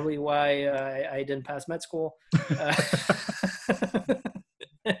is probably why I didn't pass med school.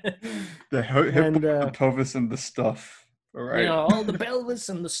 The hip bone, the pelvis, and the stuff. All right. All the pelvis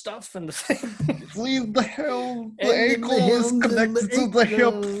and the stuff and the leave the hell. The ankle is connected to the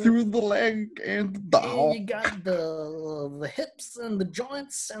hip through the leg and down. You got the hips and the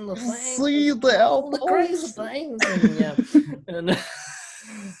joints and the things. See the elbows. The crazy things.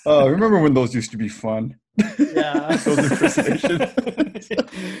 Remember when those used to be fun? Yeah. Those impersonations.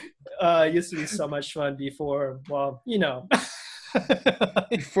 It used to be so much fun before. Well,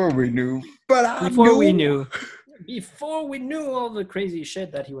 before we knew. Before we knew all the crazy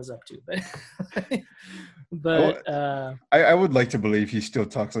shit that he was up to. But I would like to believe he still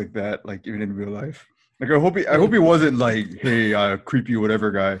talks like that, like even in real life. Like I hope he wasn't like, hey, creepy whatever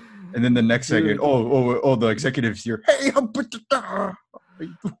guy. And then the next second, the executives here, hey,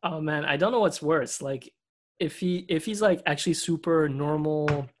 Oh man, I don't know what's worse. Like if he's like actually super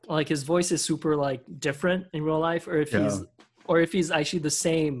normal, like his voice is super like different in real life, or if he's actually the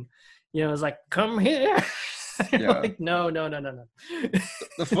same, it's like, come here. Like, no.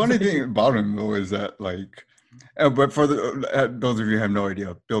 The funny thing about him though is that like, but for those of you who have no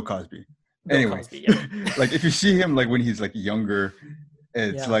idea, Bill Cosby. Cosby, yeah. Like if you see him like when he's like younger,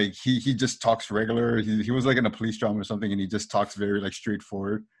 it's like he just talks regular. He was like in a police drama or something, and he just talks very like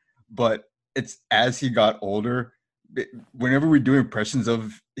straightforward. But it's as he got older, whenever we do impressions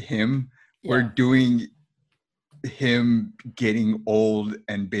of him, we're doing him getting old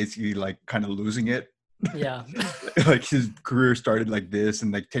and basically like kind of losing it. Yeah. Like his career started like this,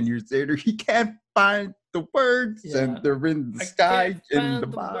 and like 10 years later, he can't find the words, and they're in the sky in the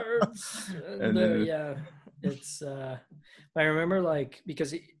words. It's I remember like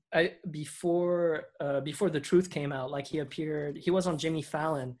because before The Truth came out, like he was on Jimmy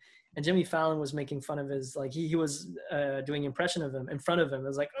Fallon, and Jimmy Fallon was making fun of his, like he was doing impression of him in front of him. It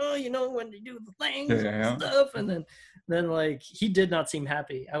was like, oh, when you do the things and stuff, and then like he did not seem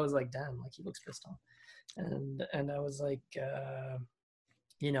happy. I was like, damn, like he looks pissed off. And I was like,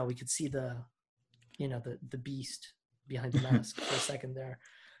 we could see the beast behind the mask for a second there.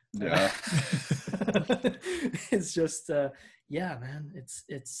 Yeah. It's just, man,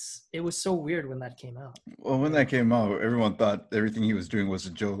 it was so weird when that came out. Well, when that came out, everyone thought everything he was doing was a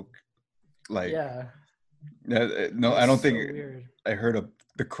joke. Like, no, I don't think weird. I heard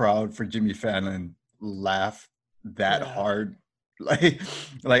the crowd for Jimmy Fallon laugh that hard. Like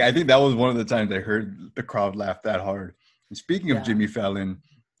I think that was one of the times I heard the crowd laugh that hard. And speaking of Jimmy Fallon,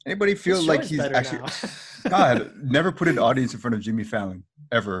 anybody feel like he's actually God, never put an audience in front of Jimmy Fallon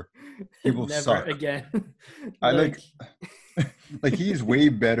ever. He will never suck again. I like he's way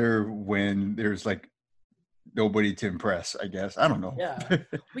better when there's like nobody to impress, I guess. I don't know. Yeah.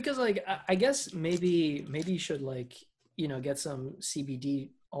 Because like I guess maybe you should like, get some CBD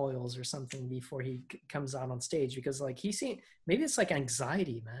oils or something before he comes out on stage, because like maybe it's like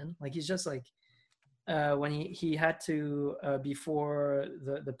anxiety, man. Like he's just like when he had to before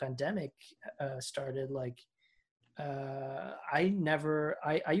the pandemic started, like I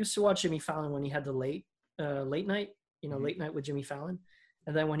used to watch Jimmy Fallon when he had the late night, late night with Jimmy Fallon,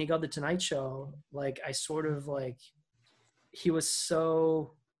 and then when he got the Tonight Show, like I sort of like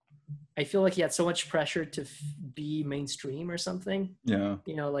I feel like he had so much pressure to be mainstream or something. Yeah.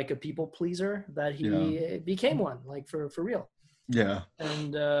 Like a people pleaser, that he became one, like for real. Yeah.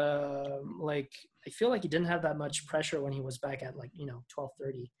 And like I feel like he didn't have that much pressure when he was back at like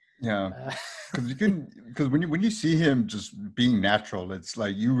 12:30. Yeah. Because when you see him just being natural, it's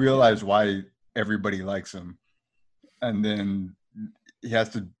like you realize why everybody likes him, and then he has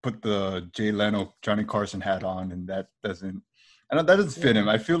to put the Jay Leno, Johnny Carson hat on, and that doesn't fit him.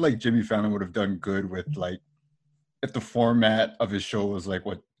 I feel like Jimmy Fallon would have done good with like if the format of his show was like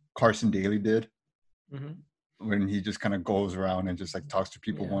what Carson Daly did, when he just kind of goes around and just like talks to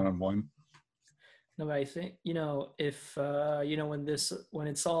people one-on-one. No, but I think if when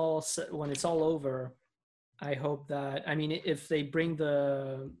it's all over, I hope that, I mean, if they bring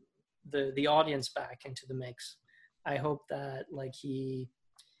the audience back into the mix, I hope that like he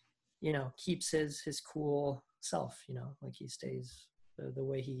keeps his cool self, like he stays the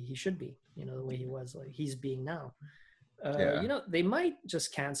way he should be, the way he was, like he's being now. They might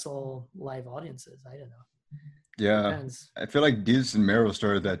just cancel live audiences. I don't know. Yeah. Depends. I feel like Desus and Mero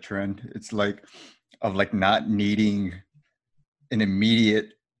started that trend. It's like of like not needing an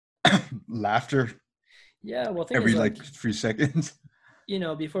immediate laughter. Yeah, well, every like 3 seconds.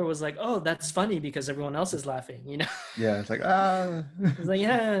 Before it was like, oh, that's funny because everyone else is laughing, Yeah, it's like, It's like,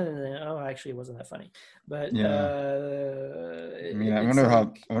 oh, actually, it wasn't that funny. But I mean, I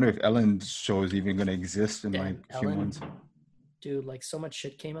wonder if Ellen's show is even going to exist in like a few months. Dude, like so much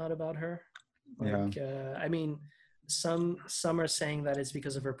shit came out about her. Like, I mean, some are saying that it's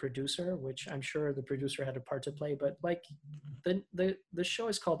because of her producer, which I'm sure the producer had a part to play. But like, the show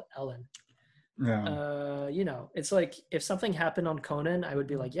is called Ellen. Yeah. It's like if something happened on Conan, I would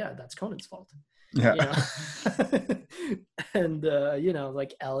be like, yeah, that's Conan's fault. Yeah. And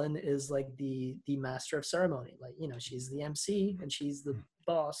like Ellen is like the master of ceremony. Like, she's the MC and she's the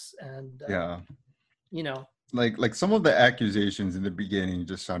boss. And like some of the accusations in the beginning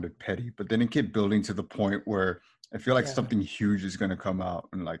just sounded petty, but then it kept building to the point where I feel like something huge is going to come out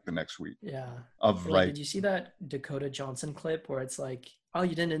in like the next week. Yeah. Like, did you see that Dakota Johnson clip where it's like, oh,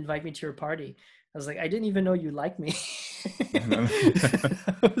 you didn't invite me to your party? I was like, I didn't even know you liked me.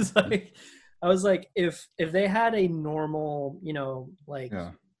 I was like, if they had a normal,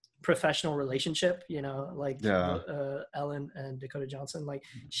 professional relationship, you know, like Ellen and Dakota Johnson, like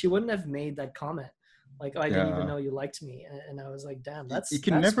she wouldn't have made that comment. Like, oh, I didn't even know you liked me. And I was like, damn, that's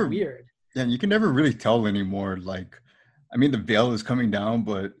weird. Yeah, you can never really tell anymore. Like, I mean, the veil is coming down,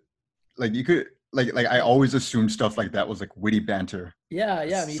 but like you could like I always assumed stuff like that was like witty banter. Yeah,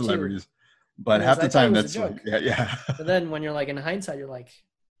 me celebrities. too. But because half the time that's like, yeah. But then when you're like in hindsight, you're like,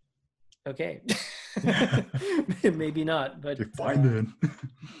 okay, maybe not. But you're fine then.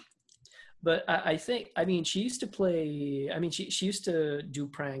 But I think, I mean, she used to play. I mean, she used to do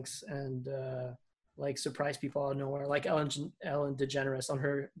pranks and like surprise people out of nowhere, like Ellen DeGeneres on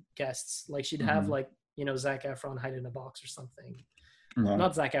her guests. Like she'd have like, you know, Zac Efron hide in a box or something. Yeah.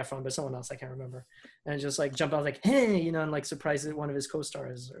 Not Zac Efron, but someone else, I can't remember. And just like jump out like, hey, you know, and like surprise one of his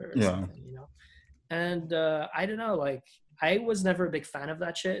co-stars or something, you know. And I don't know, like I was never a big fan of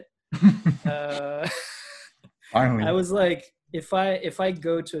that shit. Finally. I was like, if I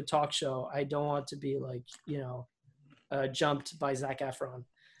go to a talk show, I don't want to be like, you know, jumped by Zac Efron.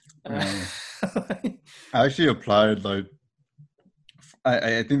 I actually applied like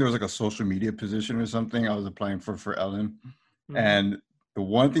I think there was like a social media position or something I was applying for Ellen. And the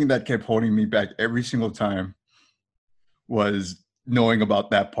one thing that kept holding me back every single time was knowing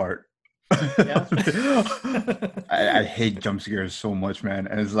about that part. Yeah. I hate jump scares so much, man.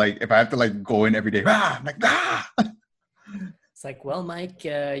 And it's like, if I have to like go in every day, I'm like, It's like, well, Mike,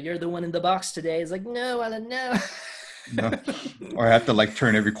 you're the one in the box today. It's like, no, Ellen, no. No. Or I have to like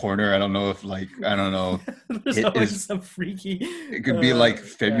turn every corner. I don't know if like, I don't know. There's always some freaky. It could be like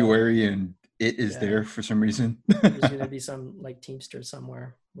February and it is there for some reason. There's gonna be some like Teamster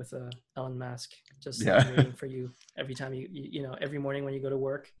somewhere with a Ellen mask, just waiting for you every time you know, every morning when you go to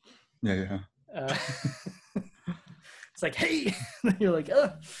work. Yeah. It's like, hey, you're like,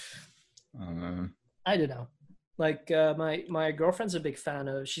 oh. I don't know. Like my girlfriend's a big fan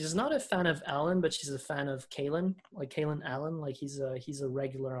of. She's not a fan of Ellen, but she's a fan of Kalen, like Kalen Allen. Like he's a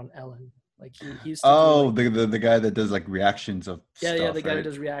regular on Ellen. Like he used to the guy that does like reactions of stuff, the guy who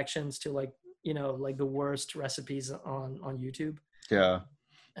does reactions to like, you know, like the worst recipes on YouTube. Yeah.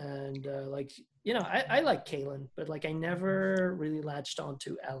 And like, you know, I like Kalen, but like I never really latched on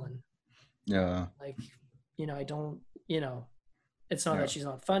to Ellen. Yeah. Like, you know, I don't, you know, it's not that she's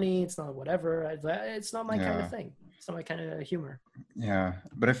not funny. It's not whatever. It's not my kind of thing. It's not my kind of humor. Yeah.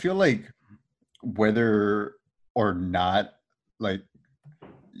 But I feel like whether or not like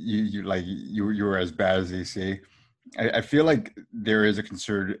you were as bad as they say, I feel like there is a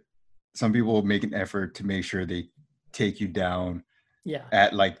concern. Some people make an effort to make sure they take you down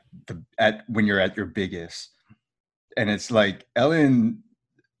at like when you're at your biggest. And it's like Ellen,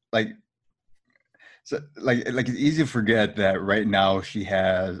 like, so like it's easy to forget that right now she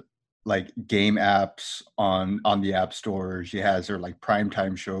has like game apps on the App Store. She has her like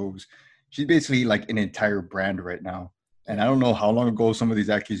primetime shows. She's basically like an entire brand right now. And I don't know how long ago some of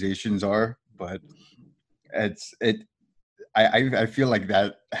these accusations are, but I feel like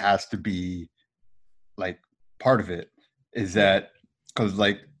that has to be like part of it, is that because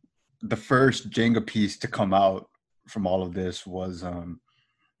like the first Jenga piece to come out from all of this was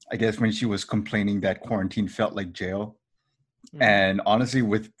I guess when she was complaining that quarantine felt like jail. And honestly,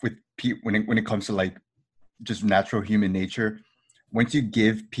 when it comes to like just natural human nature, once you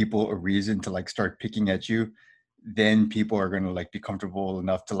give people a reason to like start picking at you, then people are going to like be comfortable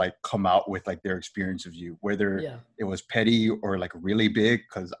enough to like come out with like their experience of you, whether it was petty or like really big.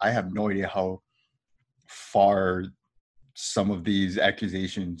 Because I have no idea how far some of these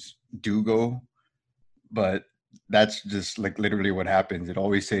accusations do go, but that's just like literally what happens. It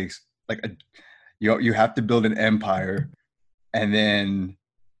always takes like you have to build an empire, and then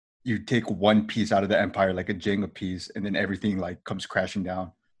you take one piece out of the empire, like a Jenga piece, and then everything like comes crashing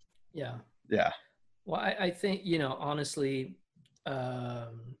down. Yeah. Well, I think, you know, honestly,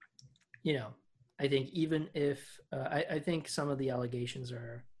 you know, I think even if I think some of the allegations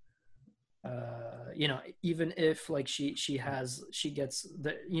are, you know, even if like she gets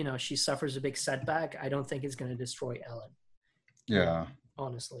the, you know, she suffers a big setback, I don't think it's going to destroy Ellen. Yeah. You know,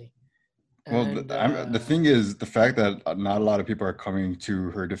 honestly. Well, the thing is, the fact that not a lot of people are coming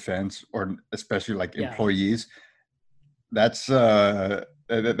to her defense, or especially like employees, that's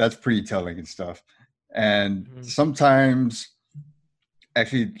pretty telling and stuff. And sometimes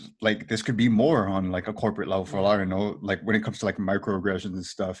actually like this could be more on like a corporate level for all I know, like when it comes to like microaggressions and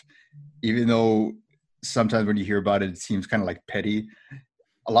stuff, even though sometimes when you hear about it, it seems kind of like petty.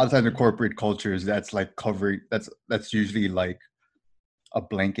 A lot of times in corporate cultures, that's like covering, that's usually like a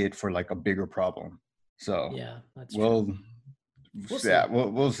blanket for like a bigger problem. So that's we'll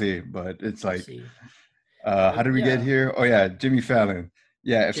see. But it's like how did we get here? Oh yeah, Jimmy Fallon.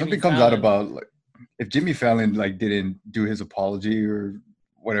 Yeah, if Jimmy something comes out Fallon. about like if Jimmy Fallon like didn't do his apology or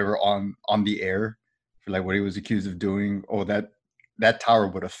whatever on the air for like what he was accused of doing, oh that tower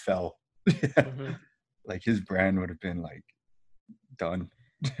would have fell. Hmm. Like his brand would have been like done.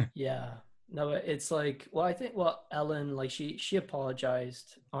 Yeah. No, it's like, well, I think, well, Ellen, like she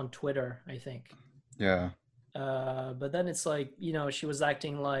apologized on Twitter, I think. Yeah. But then it's like, she was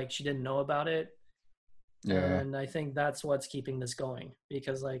acting like she didn't know about it. Yeah. And I think that's what's keeping this going,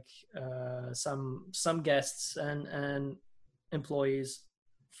 because like some guests and employees,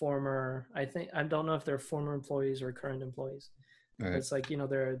 former, I don't know if they're former employees or current employees, but Right. it's like,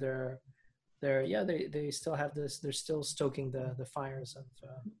 they're yeah, they still have this, they're still stoking the fires of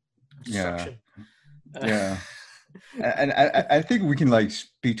Yeah. destruction. Yeah. And I think we can like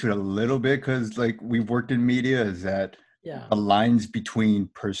speak to it a little bit because like we've worked in media is that Yeah. the lines between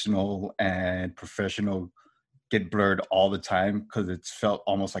personal and professional get blurred all the time because it's felt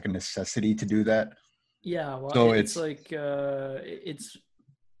almost like a necessity to do that. Yeah, well, So it's it's like it's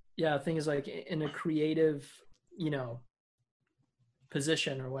yeah, thing is like in a creative, you know,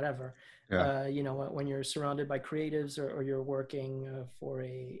 position or whatever. yeah, When you're surrounded by creatives, or you're working for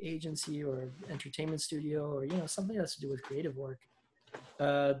a agency or entertainment studio, or something that has to do with creative work,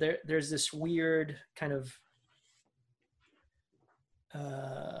 there's this weird kind of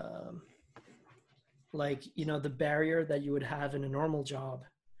uh, like the barrier that you would have in a normal job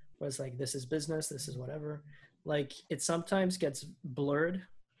was like, this is business, this is whatever, like it sometimes gets blurred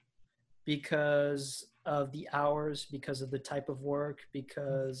because of the hours, because of the type of work,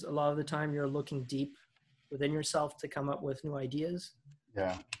 because a lot of the time you're looking deep within yourself to come up with new ideas.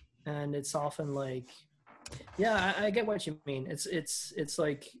 yeah, And it's often like, yeah, I get what you mean. It's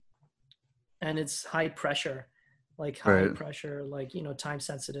like, and it's high pressure, like high right, pressure, like, time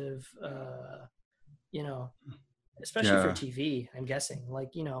sensitive, you know, especially for yeah, TV, I'm guessing. Like,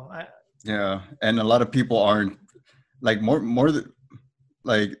 yeah. And a lot of people aren't like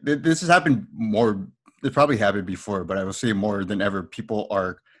like this has happened more. It probably happened before, but I will say more than ever. People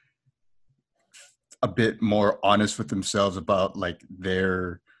are a bit more honest with themselves about like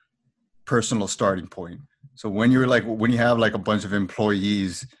their personal starting point. So when you have like a bunch of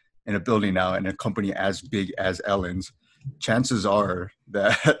employees in a building now and a company as big as Ellen's, chances are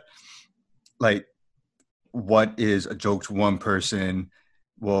that like what is a joke to one person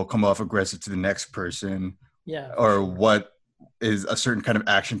will come off aggressive to the next person, yeah, for or sure. what is a certain kind of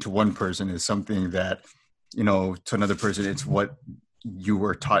action to one person is something that to another person it's what you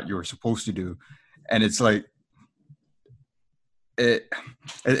were taught you were supposed to do. And it's like it,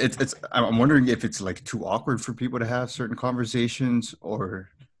 it's I'm wondering if it's like too awkward for people to have certain conversations, or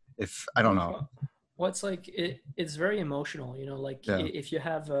if I don't know. Well, it's like it's very emotional, like Yeah. if you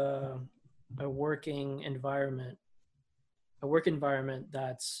have a working environment,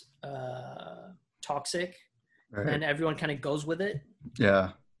 that's toxic, Right. and everyone kind of goes with it.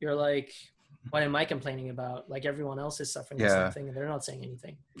 Yeah. You're like, what am I complaining about? Like everyone else is suffering the same Yeah. thing, and they're not saying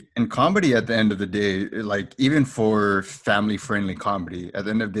anything. And comedy at the end of the day, like even for family friendly comedy, at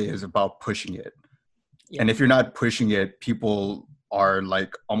the end of the day is about pushing it. And Yeah, if you're not pushing it, people are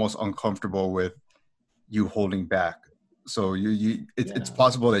like almost uncomfortable with you holding back. So it's yeah,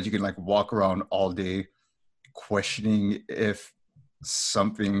 possible that you can like walk around all day questioning if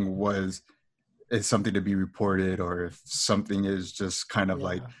something was is something to be reported, or if something is just kind of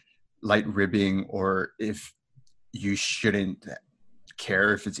like yeah, light ribbing, or if you shouldn't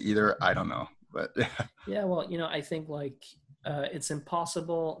care if it's either. I don't know, but yeah. Well, I think like it's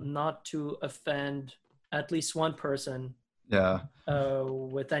impossible not to offend at least one person yeah,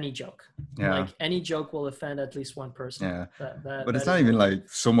 with any joke. yeah, Like any joke will offend at least one person. yeah. That But it's that not is what even it is. like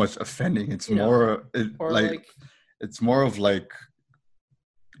so much offending. It's more Or like like, it's more of like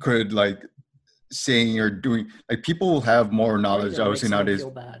could like saying or doing like people will have more or knowledge. even I would say make someone nowadays,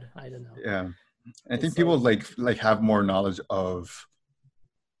 feel bad. I don't know. yeah. I think It's people like, like have more knowledge of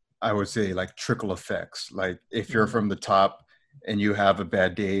I would say like trickle effects. Like if you're mhm. from the top and you have a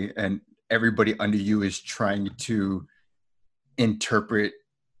bad day and everybody under you is trying to interpret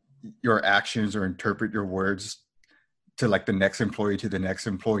your actions or interpret your words to like the next employee to the next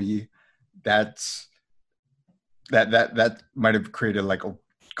employee, that's that might have created like a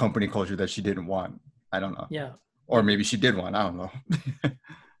company culture that she didn't want. I don't know. Yeah, Or yeah. maybe she did want. I don't know.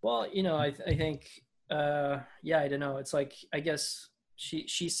 Well, I think, yeah, I don't know. It's like, I guess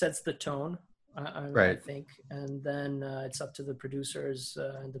she sets the tone, I Right. think, and then it's up to the producers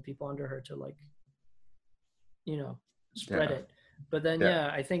and the people under her to like, spread Yeah. it. But then, Yeah.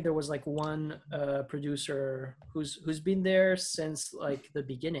 yeah, I think there was like one producer who's been there since like the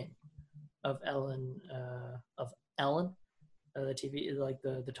beginning of Ellen, the TV, like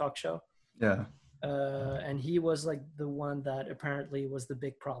the talk show. Yeah. And he was like the one that apparently was the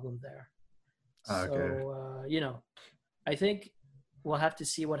big problem there. So you know, I think we'll have to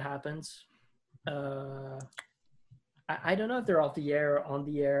see what happens. I don't know if they're off the air or on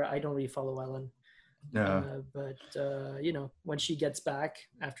the air. I don't really follow Ellen. Yeah. But you know, when she gets back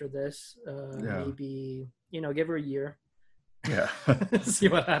after this, maybe, you know, give her a year. Yeah. See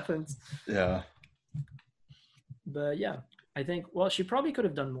what happens. Yeah. But yeah, I think, well, she probably could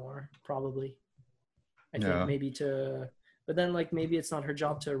have done more, probably. I think maybe but then like maybe it's not her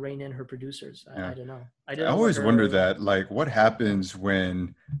job to rein in her producers. I don't know. I always wonder that, like, what happens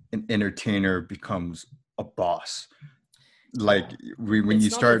when an entertainer becomes a boss? Like when it's you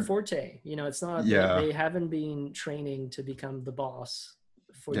not start their forte, you know, it's not, they haven't been training to become the boss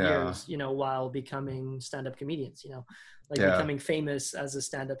for years, you know, while becoming stand-up comedians, you know, like becoming famous as a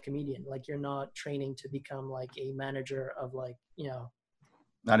stand-up comedian. Like you're not training to become like a manager of, like, you know,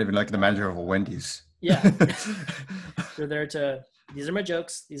 not even like the manager of a Wendy's. Yeah. You're there to, these are my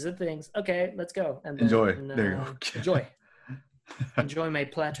jokes, these are things, okay, let's go, and then, enjoy. There you go. enjoy my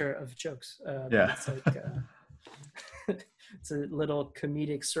platter of jokes. It's like it's a little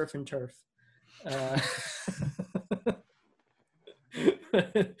comedic surf and turf.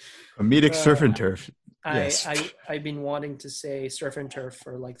 Comedic surf and turf. Yes. I've been wanting to say surf and turf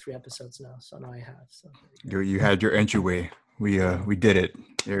for like 3 episodes now, so now I have. So you had your entryway. We did it.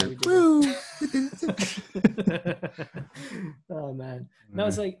 Woo! Oh man, no,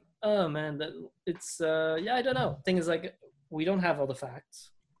 it's like, oh man, that it's I don't know. Thing is, like, we don't have all the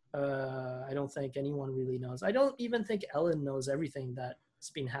facts. I don't think anyone really knows. I don't even think Ellen knows everything that's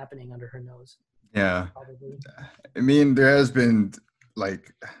been happening under her nose. Yeah, probably. I mean, there has been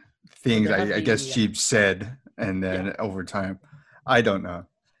like things I guess she said, and then over time, I don't know.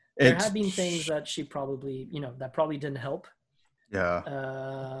 There have been things that she probably, you know, that probably didn't help. Yeah.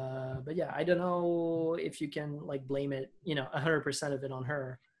 But yeah, I don't know if you can like blame it, you know, 100% of it on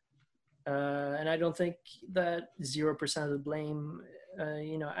her. And I don't think that 0% of the blame,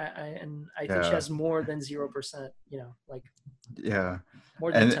 you know, I think she has more than 0%, you know, like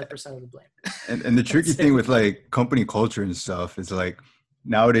more than 10% of the blame. And the tricky thing with like company culture and stuff is like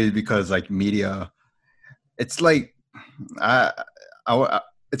nowadays, because like media, it's like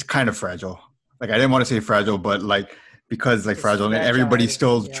it's kind of fragile. Like I didn't want to say fragile, but like because like fragile and everybody's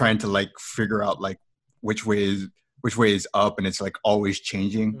still trying to like figure out like which way is up, and it's like always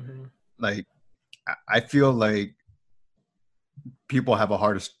changing. Mm-hmm. Like I feel like people have a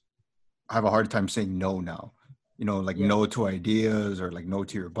hard time saying no now. You know, like no to ideas or like no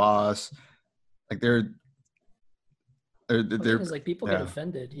to your boss. Like they're like people get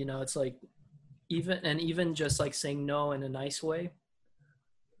offended. You know, it's like even just like saying no in a nice way.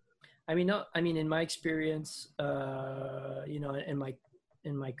 I mean, no. I mean, in my experience, you know, in my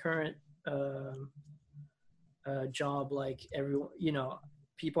current job, like everyone, you know,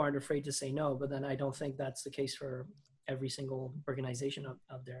 people aren't afraid to say no. But then I don't think that's the case for every single organization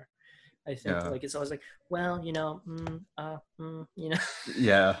out there. I think like it's always like, well, you know, you know.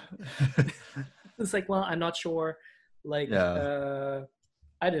 Yeah. It's like, well, I'm not sure. Like, I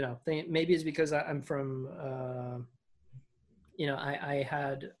don't know. Maybe it's because I'm from. You know, I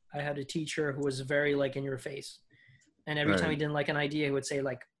had a teacher who was very like in your face, and every time he didn't like an idea, he would say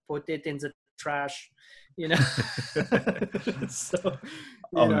like, "Put it in the trash," you know. So,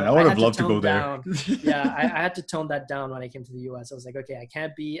 man, I would have loved to go there. Yeah, I had to tone that down when I came to the US. I was like, okay, I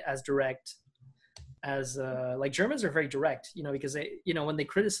can't be as direct as like Germans are very direct, you know, because they, you know, when they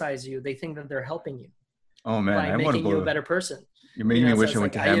criticize you, they think that they're helping you. Oh man, by making you a better person. You're making me wish I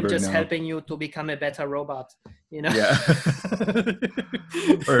went to Hamburg now. I am just helping you to become a better robot, you know? Yeah.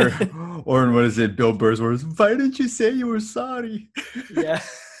 or what is it, Bill Burr's words? Why didn't you say you were sorry? Yeah.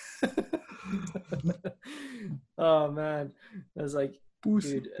 Oh man, I was like,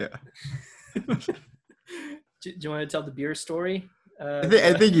 dude. Yeah. Do you want to tell the beer story? I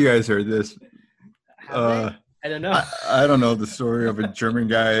think you guys heard this. I don't know. I don't know the story of a German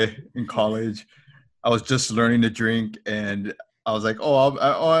guy in college. I was just learning to drink, and I was like,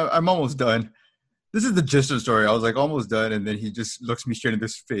 I'm almost done. This is the gist of the story. I was like, almost done, and then he just looks me straight in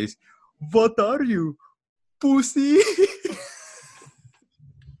this face. What are you, pussy?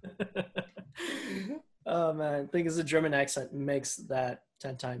 Oh man, I think it's a German accent makes that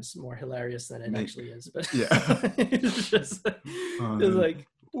 10 times more hilarious than it actually is. But yeah, it's just it's like,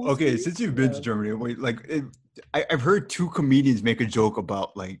 okay, since you've been to Germany, wait, like I've heard 2 comedians make a joke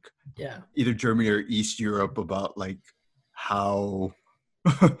about like either Germany or East Europe about like how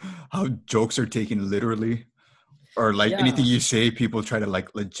jokes are taken literally, or like anything you say, people try to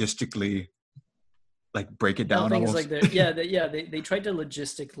like logistically like break it down. Things almost. like they try to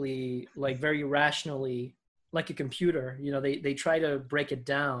logistically, like very rationally, like a computer, they try to break it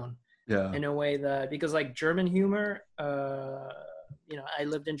down in a way that, because like German humor, I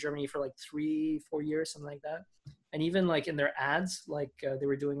lived in Germany for like 3-4 years, something like that. And even like in their ads, like they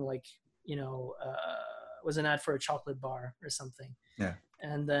were doing like, was an ad for a chocolate bar or something. Yeah.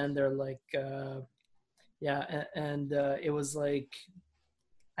 And then they're like, it was like,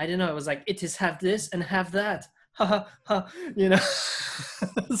 I don't know, it was like, it is have this and have that.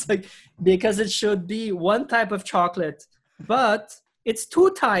 It's like, because it should be one type of chocolate, but it's 2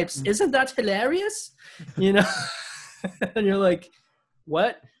 types. Isn't that hilarious? And you're like,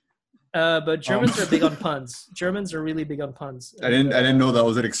 what? But Germans are big on puns. Germans are really big on puns. I didn't know that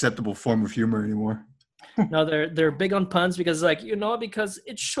was an acceptable form of humor anymore. No, they're big on puns because because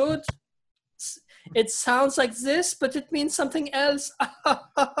it sounds like this, but it means something else.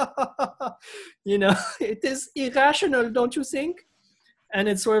 It is irrational, don't you think? And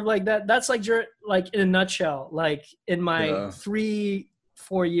it's sort of like that. That's like in a nutshell, like in my 3-4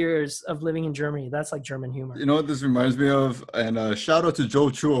 years of living in Germany, that's like German humor. You know what this reminds me of? And shout out to Joe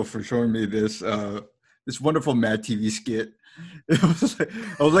Chua for showing me this wonderful Mad TV skit. I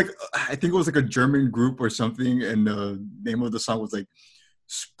think it was like a German group or something, and the name of the song was like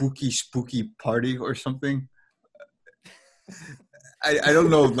Spooky Party or something. I don't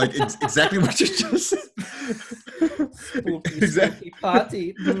know, like it's exactly what you just said. Spooky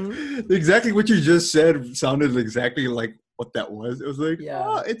Party. Mm-hmm. Exactly what you just said sounded exactly like what that was. It was like,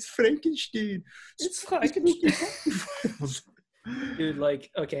 it's Frankenstein. It's Frankenstein. Dude, like,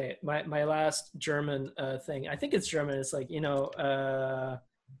 okay, my last German thing, I think it's German, it's like,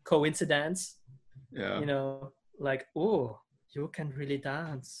 coincidence. Yeah. Like, oh, you can really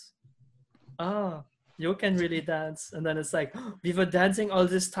dance. Oh, you can really dance. And then it's like, oh, we were dancing all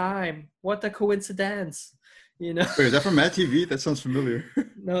this time. What a coincidence. Wait, is that from Mad TV? That sounds familiar.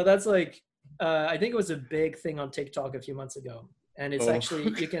 No, that's like, I think it was a big thing on TikTok a few months ago. And it's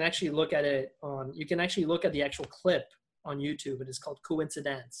you can actually look at it you can actually look at the actual clip on YouTube. It is called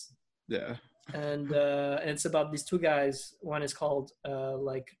Coincidence. Yeah. And it's about these 2 guys. One is called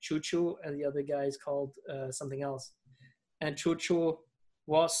like Choo Choo, and the other guy is called something else. And Choo Choo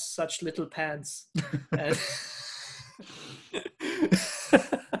was such little pants. And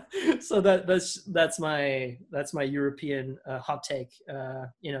so that's my European hot take.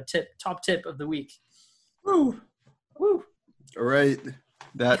 Top tip of the week. Woo. All right.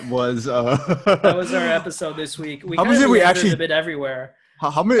 That was our episode this week. How much did we actually a bit everywhere?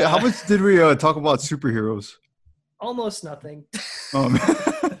 How much did we talk about superheroes? Almost nothing. Oh man.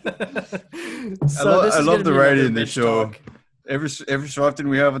 I love the writing in the show. Talk. Every so often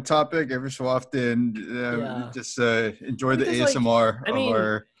we have a topic. Every so often we just enjoy the ASMR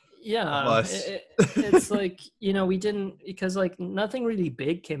of us. It's like, we didn't, because like nothing really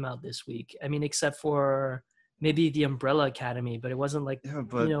big came out this week. I mean, except for maybe the Umbrella Academy, but it wasn't like,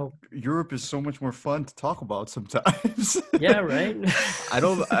 Europe is so much more fun to talk about sometimes. Yeah, right. I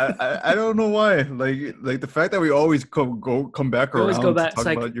don't know why. Like the fact that we always come back around to talk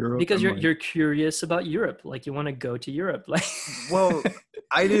about Europe, because you're curious about Europe. Like you want to go to Europe. Like, well,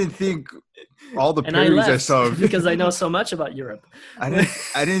 I didn't think all the parodies I saw because I know so much about Europe. I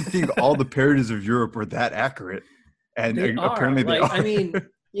didn't think all the parodies of Europe were that accurate, and apparently they are. I mean,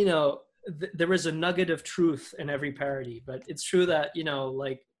 there is a nugget of truth in every parody, but it's true that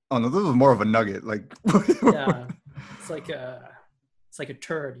like. Oh no, this was more of a nugget. Like, yeah, it's like a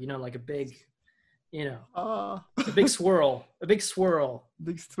turd. Like a big, a big swirl, big swirly, a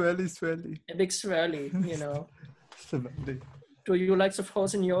big swirly. Do you like the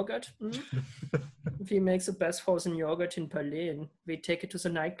frozen yogurt? We make the best frozen yogurt in Berlin. We take it to the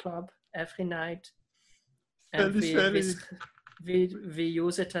nightclub every night, and we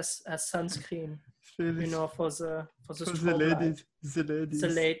use it as sunscreen. For the ladies. The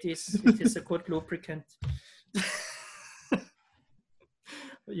ladies. It is a good lubricant.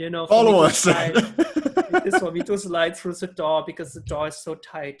 Follow us. It is for me to slide through the door because the door is so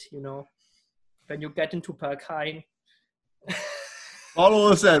tight. When you get into Berghain.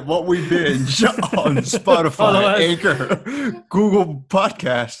 Follow us at What We Binge on Spotify, Anchor, Google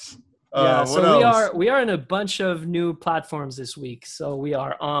Podcasts. So we are in a bunch of new platforms this week. So we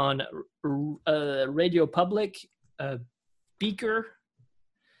are on Radio Public, Beaker,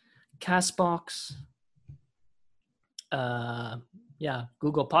 Castbox,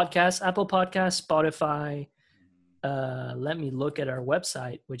 Google Podcasts, Apple Podcasts, Spotify. Let me look at our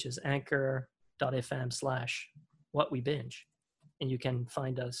website, which is anchor.fm/whatwebinge. And you can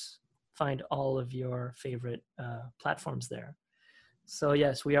find all of your favorite platforms there. So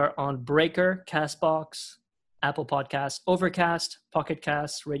yes, we are on Breaker, Castbox, Apple Podcasts, Overcast, Pocket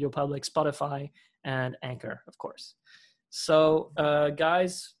Casts, Radio Public, Spotify, and Anchor, of course. So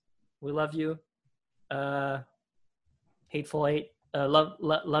guys, we love you. Hateful Eight,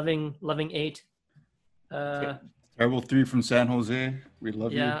 loving 8. Terrible 3 from San Jose. We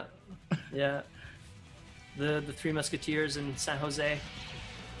love you. Yeah. The Three Musketeers in San Jose.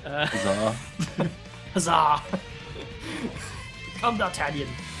 Huzzah. Huzzah. Come D'Artagnan.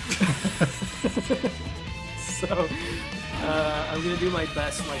 So I'm gonna do my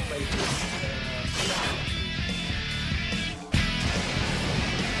best, my play this.